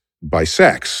athletes by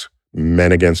sex,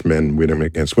 men against men, women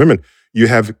against women. You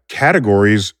have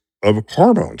categories of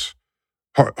hormones.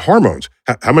 Hormones.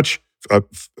 How much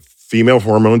female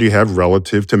hormone do you have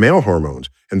relative to male hormones?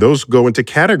 And those go into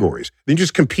categories. Then you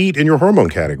just compete in your hormone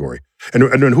category.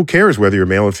 And who cares whether you're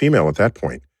male or female at that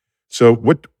point? So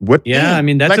what? Yeah, I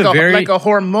mean, that's like a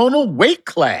hormonal weight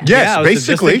class. Yes, yeah,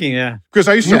 basically. Because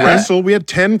I used to wrestle, we had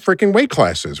 10 freaking weight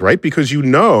classes, right? Because you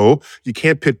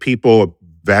can't pit people of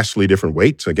vastly different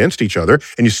weights against each other,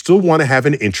 and you still want to have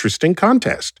an interesting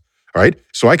contest, all right?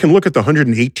 So I can look at the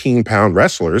 118-pound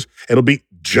wrestlers, and it'll be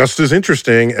just as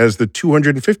interesting as the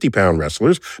 250-pound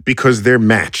wrestlers because they're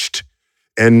matched.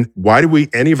 And why do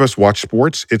any of us watch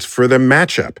sports? It's for the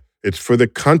matchup. It's for the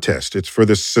contest. It's for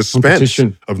the suspense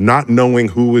of not knowing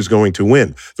who is going to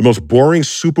win. The most boring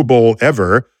Super Bowl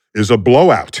ever is a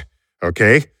blowout,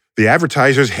 okay? The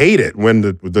advertisers hate it when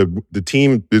the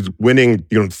team is winning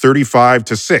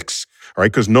 35-6, all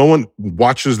right? Because no one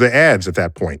watches the ads at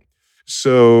that point.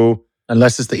 So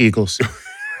unless it's the Eagles.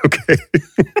 Okay.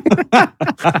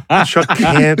 Chuck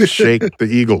can't shake the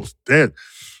Eagles. Can't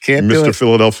do Mr. it.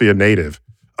 Philadelphia native.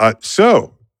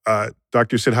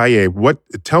 Dr. Sidhaye,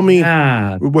 tell me,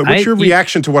 what's your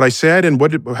reaction to what I said, and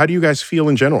how do you guys feel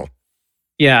in general?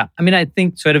 Yeah, I mean, I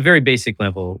think so. At a very basic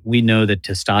level, we know that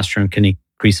testosterone can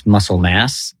increase muscle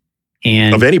mass,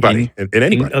 and of anybody,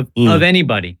 of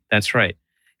anybody. That's right,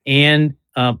 and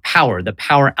power, the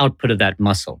power output of that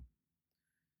muscle.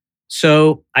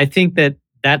 So I think that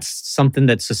that's something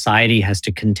that society has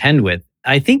to contend with.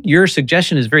 I think your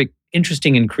suggestion is very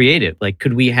interesting and creative. Like,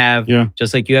 could we have,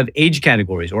 just like you have age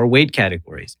categories or weight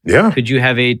categories? Yeah. Could you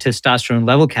have a testosterone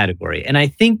level category? And I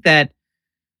think that,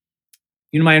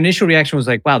 my initial reaction was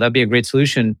like, wow, that'd be a great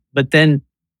solution. But then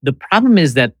the problem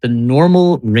is that the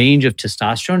normal range of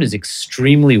testosterone is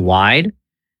extremely wide.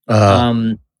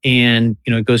 And,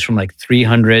 it goes from like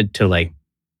 300 to like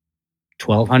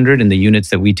 1,200 in the units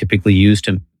that we typically use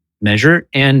to measure.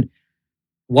 And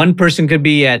one person could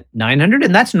be at 900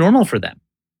 and that's normal for them.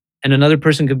 And another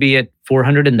person could be at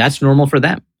 400 and that's normal for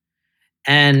them.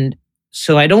 And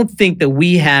so I don't think that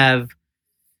we have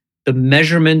the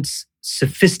measurements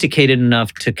sophisticated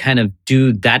enough to kind of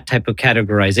do that type of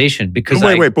categorization. Because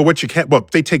but what you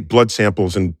can't, they take blood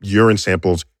samples and urine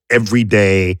samples every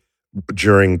day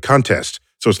during contests.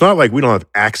 So it's not like we don't have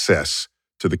access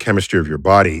to the chemistry of your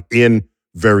body in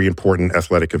very important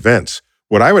athletic events.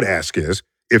 What I would ask is,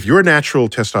 if your natural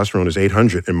testosterone is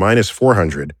 800 and mine is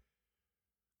 400,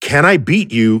 can I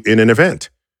beat you in an event?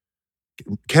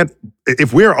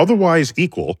 If we're otherwise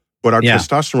equal, but our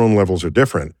testosterone levels are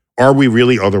different, are we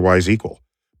really otherwise equal?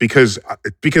 Because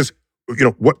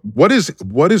what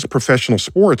is professional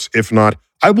sports if not,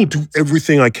 I will do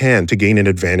everything I can to gain an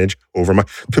advantage over my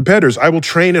competitors. I will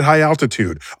train at high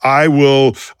altitude. I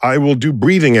will do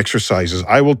breathing exercises.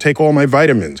 I will take all my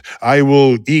vitamins. I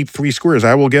will eat 3 squares.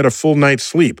 I will get a full night's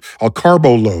sleep. I'll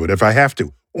carbo load if I have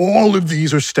to. All of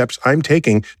these are steps I'm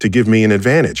taking to give me an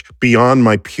advantage beyond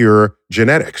my pure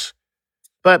genetics.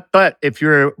 But if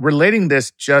you're relating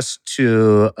this just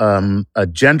to a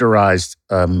genderized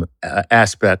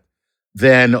aspect,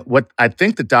 then what I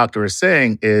think the doctor is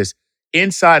saying is,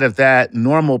 inside of that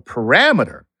normal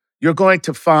parameter, you're going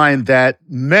to find that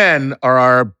men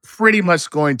are pretty much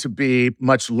going to be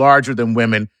much larger than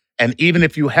women. And even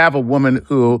if you have a woman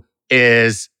who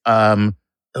is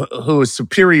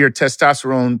superior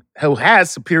testosterone, who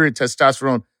has superior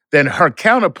testosterone than her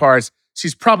counterparts,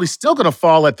 she's probably still going to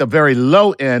fall at the very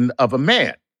low end of a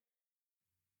man.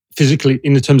 Physically,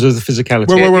 in the terms of the physicality.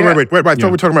 Wait. I thought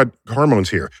we were talking about hormones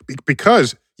here.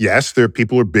 Because, yes, there are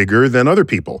people who are bigger than other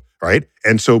people, right?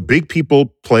 And so big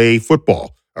people play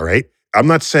football, all right? I'm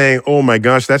not saying, oh my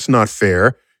gosh, that's not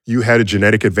fair. You had a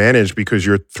genetic advantage because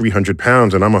you're 300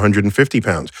 pounds and I'm 150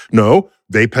 pounds. No,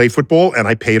 they play football and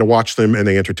I pay to watch them and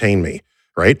they entertain me,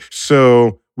 right?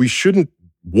 So we shouldn't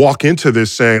walk into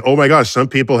this saying, oh my gosh, some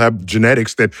people have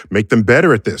genetics that make them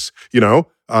better at this.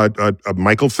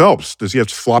 Michael Phelps, does he have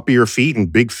floppier feet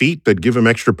and big feet that give him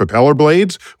extra propeller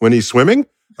blades when he's swimming?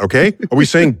 Okay. Are we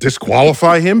saying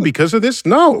disqualify him because of this?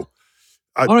 No.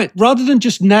 All right. Rather than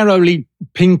just narrowly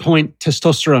pinpoint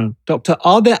testosterone, doctor,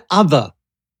 are there other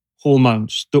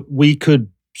hormones that we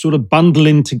could sort of bundle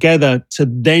in together to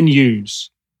then use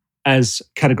as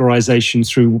categorization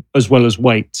through, as well as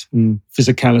weight and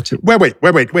physicality?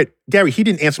 Wait. Gary, he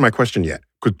didn't answer my question yet.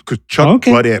 Could Chuck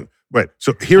butt in? Wait,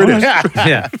 so here it is.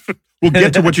 Yeah. We'll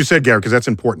get to what you said, Gary, because that's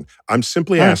important. I'm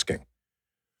simply asking,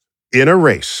 in a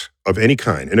race of any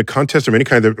kind, in a contest of any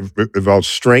kind that involves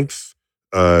strength,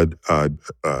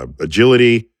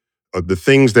 agility, the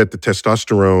things that the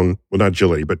testosterone, well, not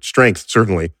agility, but strength,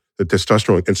 certainly, the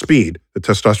testosterone and speed, the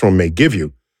testosterone may give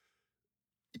you.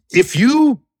 If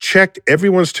you checked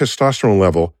everyone's testosterone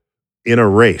level in a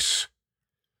race,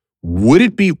 would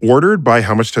it be ordered by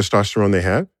how much testosterone they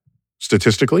had,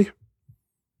 statistically?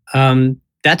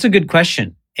 That's a good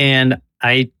question. And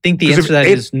I think the answer to that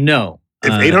is no.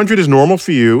 If 800 is normal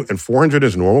for you and 400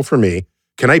 is normal for me,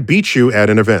 can I beat you at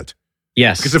an event?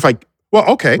 Yes. Because if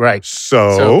okay. Right.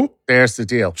 So there's the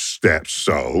deal.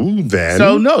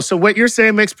 So what you're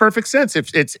saying makes perfect sense.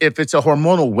 If it's a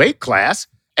hormonal weight class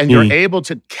and you're able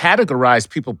to categorize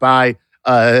people by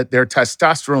their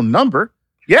testosterone number,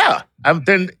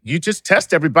 then you just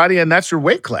test everybody and that's your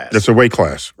weight class. That's a weight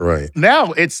class, right.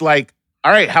 Now it's like,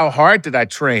 all right, how hard did I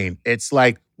train? It's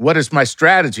like, what is my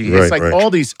strategy? It's like all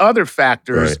these other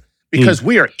factors because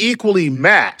we are equally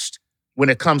matched when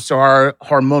it comes to our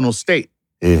hormonal state.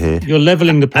 Mm-hmm. You're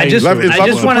leveling the playing field. I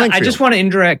just want to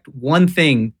interject one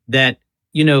thing that,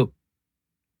 the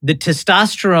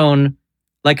testosterone,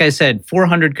 like I said,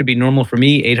 400 could be normal for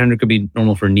me, 800 could be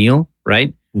normal for Neil,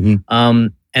 right? Mm-hmm.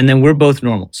 and then we're both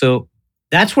normal. So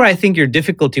that's where I think your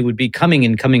difficulty would be coming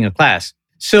a class.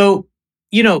 So,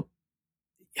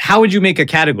 how would you make a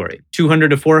category? 200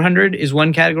 to 400 is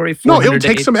one category? No, it'll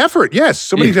take some effort. Yes,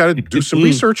 somebody's got to do some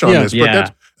research on this. But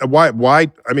that's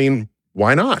why? I mean,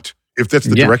 why not? If that's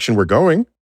the direction we're going.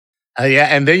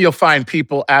 And then you'll find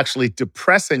people actually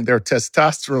depressing their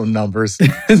testosterone numbers so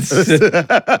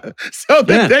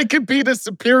that they can be the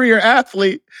superior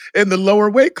athlete in the lower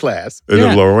weight class.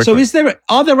 So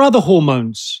are there other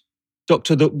hormones,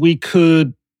 doctor, that we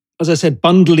could, as I said,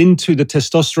 bundle into the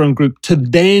testosterone group to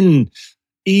then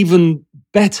even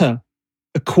better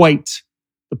equate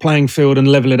the playing field and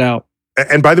level it out?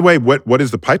 And by the way, what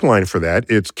is the pipeline for that?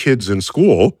 It's kids in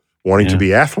school wanting to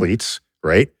be athletes,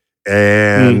 right?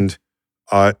 And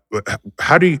how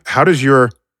does your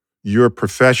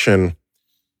profession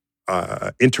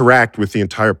interact with the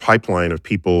entire pipeline of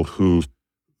people who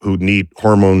need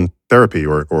hormone therapy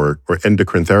or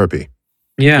endocrine therapy?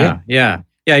 Yeah.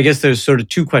 I guess there's sort of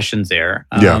two questions there.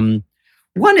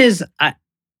 One is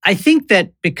I think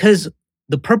that because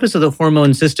the purpose of the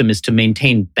hormone system is to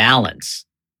maintain balance,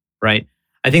 right?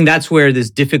 I think that's where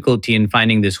this difficulty in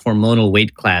finding this hormonal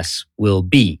weight class will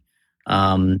be.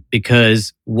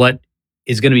 Because what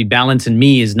is going to be balance in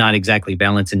me is not exactly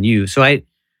balance in you. So I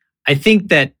think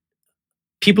that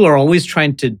people are always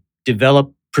trying to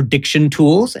develop prediction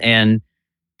tools and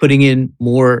putting in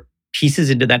more pieces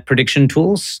into that prediction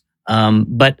tools.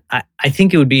 But I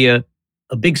think it would be a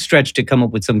big stretch to come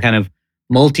up with some kind of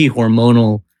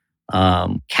multi-hormonal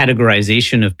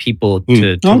categorization of people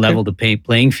to level the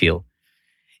playing field.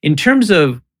 In terms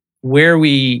of where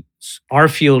our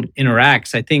field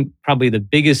interacts, I think probably the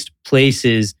biggest place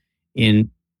is in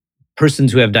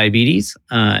persons who have diabetes.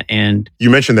 And you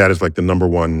mentioned that as like the number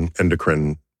one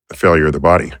endocrine failure of the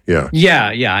body. Yeah.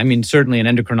 I mean, certainly an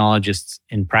endocrinologist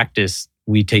in practice,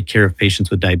 we take care of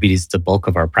patients with diabetes. It's the bulk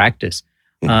of our practice.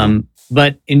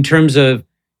 But in terms of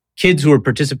kids who are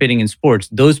participating in sports,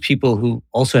 those people who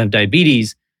also have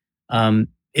diabetes,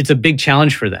 it's a big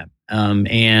challenge for them.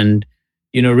 And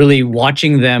really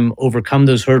watching them overcome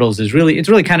those hurdles it's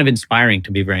really kind of inspiring,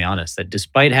 to be very honest, that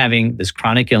despite having this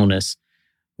chronic illness,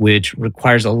 which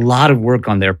requires a lot of work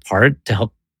on their part to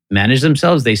help manage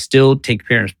themselves, they still take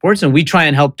part in sports. And we try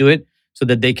and help do it so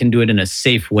that they can do it in a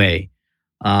safe way.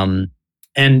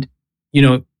 And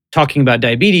talking about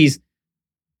diabetes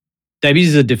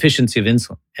is a deficiency of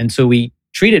insulin. And so we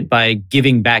treat it by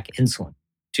giving back insulin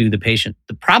to the patient.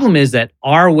 The problem is that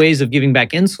our ways of giving back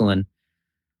insulin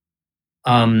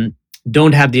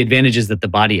don't have the advantages that the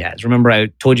body has. Remember, I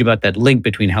told you about that link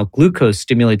between how glucose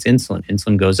stimulates insulin.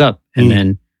 Insulin goes up, and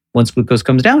then once glucose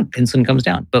comes down, insulin comes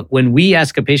down. But when we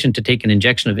ask a patient to take an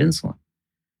injection of insulin,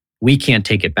 we can't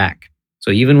take it back. So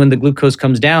even when the glucose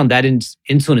comes down, that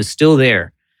insulin is still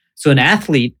there. So an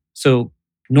athlete,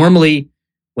 normally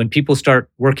when people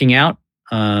start working out,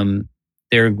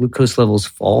 their glucose levels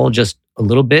fall just a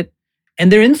little bit,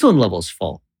 and their insulin levels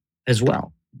fall as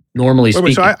well. Normally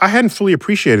speaking. So I hadn't fully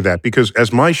appreciated that, because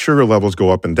as my sugar levels go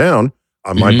up and down,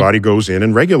 my body goes in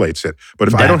and regulates it. But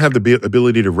if I don't have the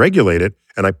ability to regulate it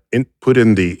and I put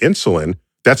in the insulin,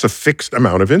 that's a fixed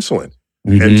amount of insulin.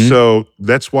 And so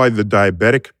that's why the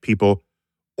diabetic people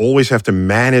always have to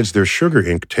manage their sugar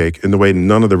intake in the way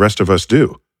none of the rest of us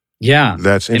do. Yeah.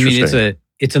 That's interesting. I mean,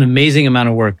 it's an amazing amount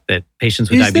of work that patients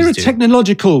with diabetes do. Is there a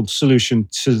technological solution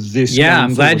to this? Yeah,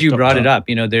 I'm glad you brought it up.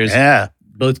 There's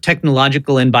both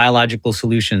technological and biological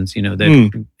solutions,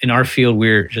 that in our field,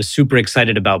 we're just super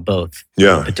excited about both,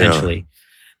 potentially.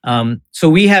 So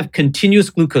we have continuous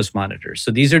glucose monitors.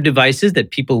 So these are devices that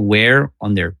people wear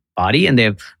on their body, and they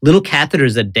have little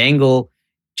catheters that dangle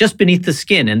just beneath the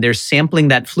skin, and they're sampling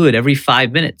that fluid every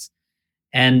 5 minutes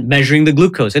and measuring the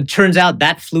glucose. It turns out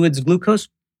that fluid's glucose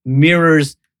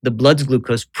mirrors the blood's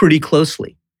glucose pretty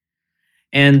closely.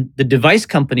 And the device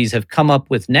companies have come up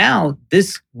with now,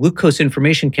 this glucose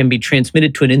information can be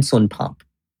transmitted to an insulin pump.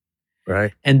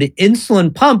 Right. And the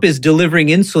insulin pump is delivering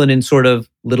insulin in sort of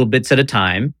little bits at a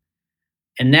time.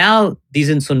 And now these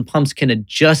insulin pumps can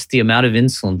adjust the amount of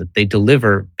insulin that they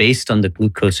deliver based on the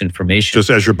glucose information. Just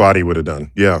as your body would have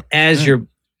done. Yeah.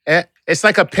 It's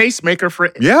like a pacemaker for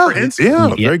insulin.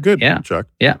 Yeah, very good, Chuck.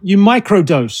 Yeah. You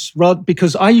microdose, right?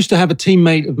 Because I used to have a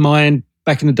teammate of mine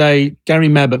back in the day, Gary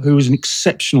Mabbott, who was an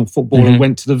exceptional footballer and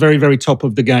went to the very, very top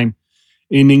of the game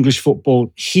in English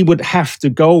football. He would have to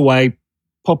go away,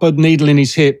 pop a needle in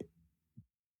his hip,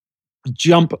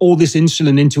 jump all this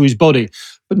insulin into his body.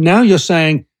 But now you're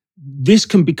saying this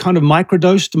can be kind of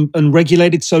microdosed and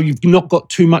regulated, so you've not got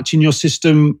too much in your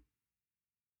system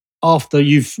after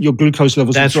your glucose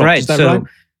levels have dropped. That's right. Is that so,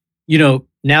 right?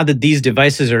 now that these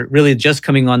devices are really just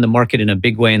coming on the market in a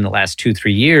big way in the last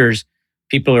 2-3 years,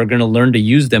 people are going to learn to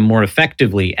use them more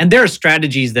effectively. And there are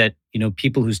strategies that,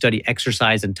 people who study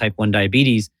exercise and type 1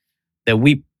 diabetes that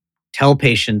we tell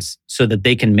patients so that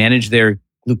they can manage their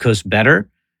glucose better.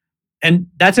 And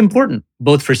that's important,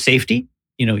 both for safety.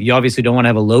 You obviously don't want to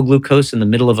have a low glucose in the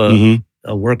middle of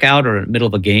a workout or in the middle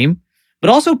of a game, but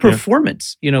also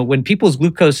performance. When people's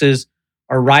glucoses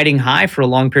are riding high for a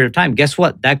long period of time, guess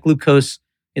what? That glucose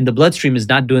in the bloodstream is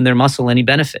not doing their muscle any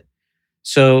benefit.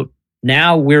 So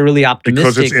now we're really optimistic.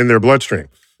 Because it's in their bloodstream.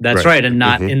 That's right, and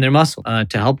not in their muscle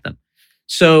to help them.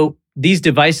 So these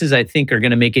devices, I think, are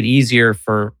going to make it easier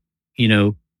for,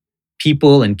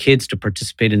 people and kids to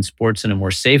participate in sports in a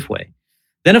more safe way.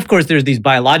 Then, of course, there's these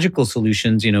biological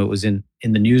solutions. It was in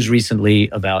the news recently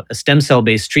about a stem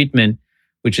cell-based treatment,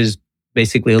 which is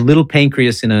basically a little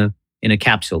pancreas in a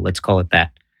capsule, let's call it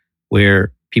that,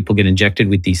 where people get injected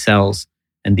with these cells.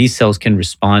 And these cells can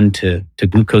respond to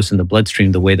glucose in the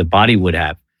bloodstream the way the body would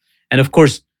have. And of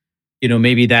course,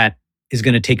 maybe that is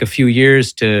going to take a few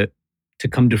years to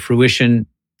come to fruition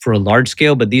for a large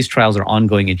scale, but these trials are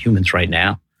ongoing in humans right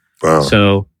now. Wow.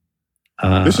 So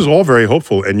this is all very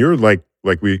hopeful. And you're like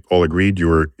we all agreed, you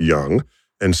were young.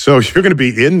 And so you're going to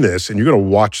be in this and you're going to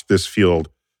watch this field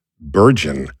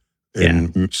burgeon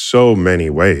in so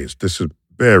many ways. This is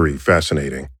very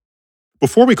fascinating.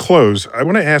 Before we close, I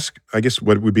want to ask, I guess,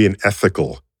 what would be an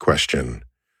ethical question.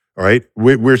 All right.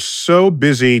 We're so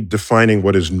busy defining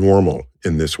what is normal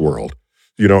in this world.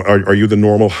 Are you the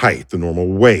normal height, the normal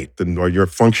weight?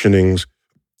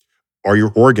 Are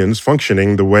your organs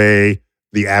functioning the way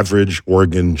the average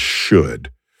organ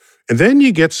should? And then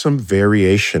you get some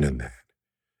variation in that.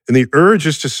 And the urge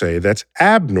is to say that's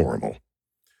abnormal.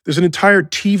 There's an entire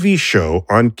TV show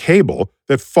on cable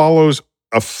that follows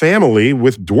a family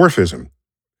with dwarfism.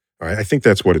 All right, I think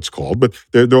that's what it's called, but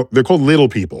they're called little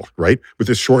people, right? With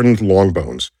the shortened long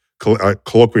bones,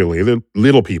 colloquially, the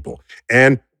little people.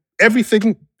 And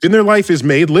everything in their life is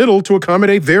made little to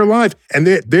accommodate their life, and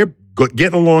they're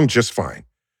getting along just fine.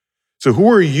 So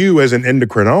who are you as an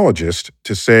endocrinologist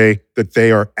to say that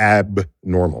they are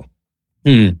abnormal?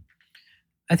 I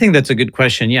think that's a good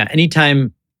question. Yeah,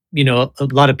 anytime, a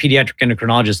lot of pediatric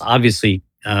endocrinologists obviously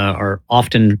are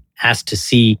often asked to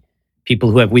see people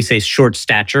who have, we say, short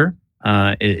stature,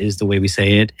 is the way we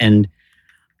say it. And,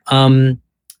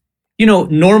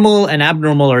 normal and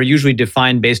abnormal are usually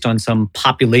defined based on some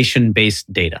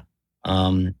population-based data.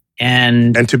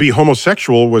 And to be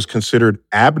homosexual was considered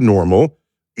abnormal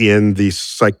in the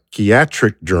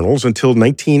psychiatric journals until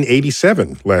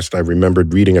 1987, last I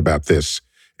remembered reading about this.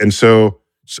 And so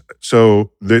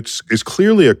this is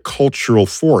clearly a cultural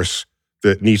force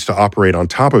that needs to operate on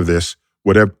top of this,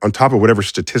 on top of whatever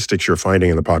statistics you're finding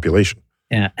in the population.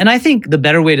 Yeah. And I think the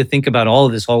better way to think about all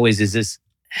of this always is this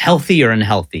healthy or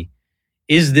unhealthy?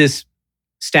 Is this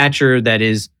stature that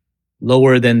is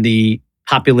lower than the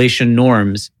population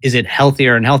norms, is it healthy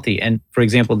or unhealthy? And for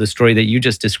example, the story that you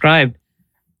just described,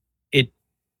 it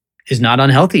is not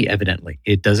unhealthy, evidently.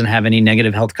 It doesn't have any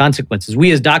negative health consequences.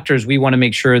 We as doctors, we want to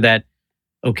make sure that,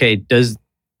 okay, does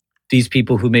these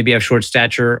people who maybe have short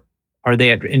stature, are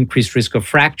they at increased risk of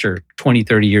fracture 20,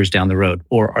 30 years down the road?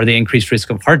 Or are they increased risk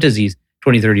of heart disease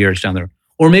 20, 30 years down the road?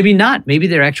 Or maybe not. Maybe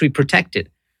they're actually protected.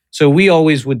 So we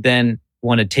always would then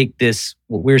want to take this,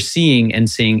 what we're seeing, and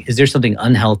seeing, is there something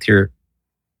unhealthier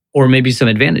or maybe some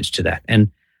advantage to that?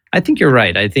 And I think you're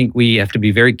right. I think we have to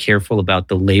be very careful about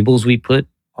the labels we put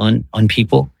on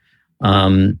people.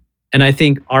 And I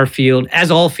think our field,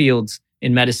 as all fields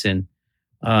in medicine,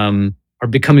 are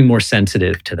becoming more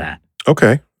sensitive to that.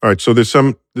 Okay. All right. So there's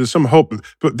some hope,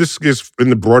 but this is in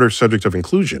the broader subject of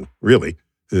inclusion, really,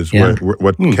 is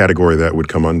what category that would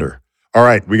come under. All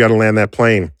right. We got to land that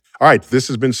plane. All right. This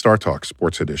has been Star Talk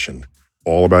Sports Edition,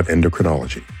 all about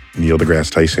endocrinology. Neil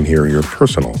deGrasse Tyson here, your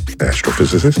personal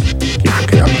astrophysicist. Keep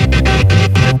looking up.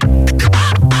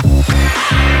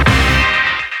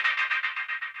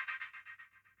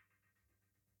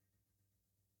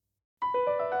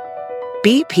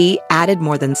 BP added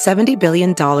more than $70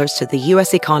 billion to the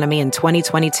U.S. economy in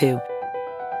 2022.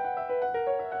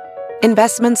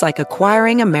 Investments like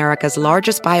acquiring America's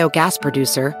largest biogas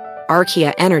producer,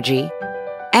 Archaea Energy,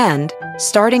 and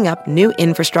starting up new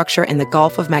infrastructure in the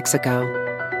Gulf of Mexico.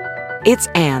 It's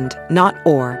and, not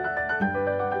or.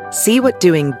 See what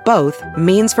doing both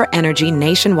means for energy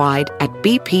nationwide at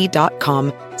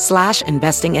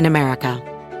bp.com/investing in America.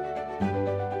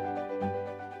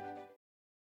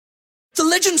 The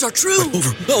legends are true. But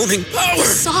overwhelming power! The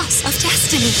sauce of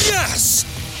destiny. Yes!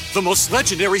 The most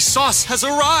legendary sauce has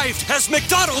arrived as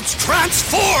McDonald's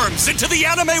transforms into the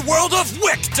anime world of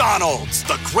WickDonald's.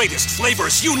 The greatest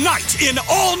flavors unite in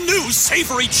all new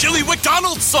savory chili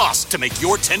McDonald's sauce to make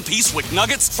your 10-piece Wick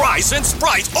Nuggets, fries, and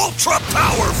Sprite ultra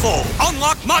powerful.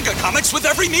 Unlock manga comics with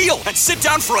every meal and sit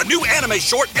down for a new anime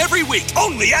short every week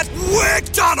only at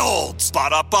WickDonald's.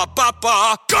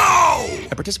 Ba-da-ba-ba-ba, go!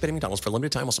 At participating McDonald's for a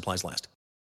limited time while supplies last.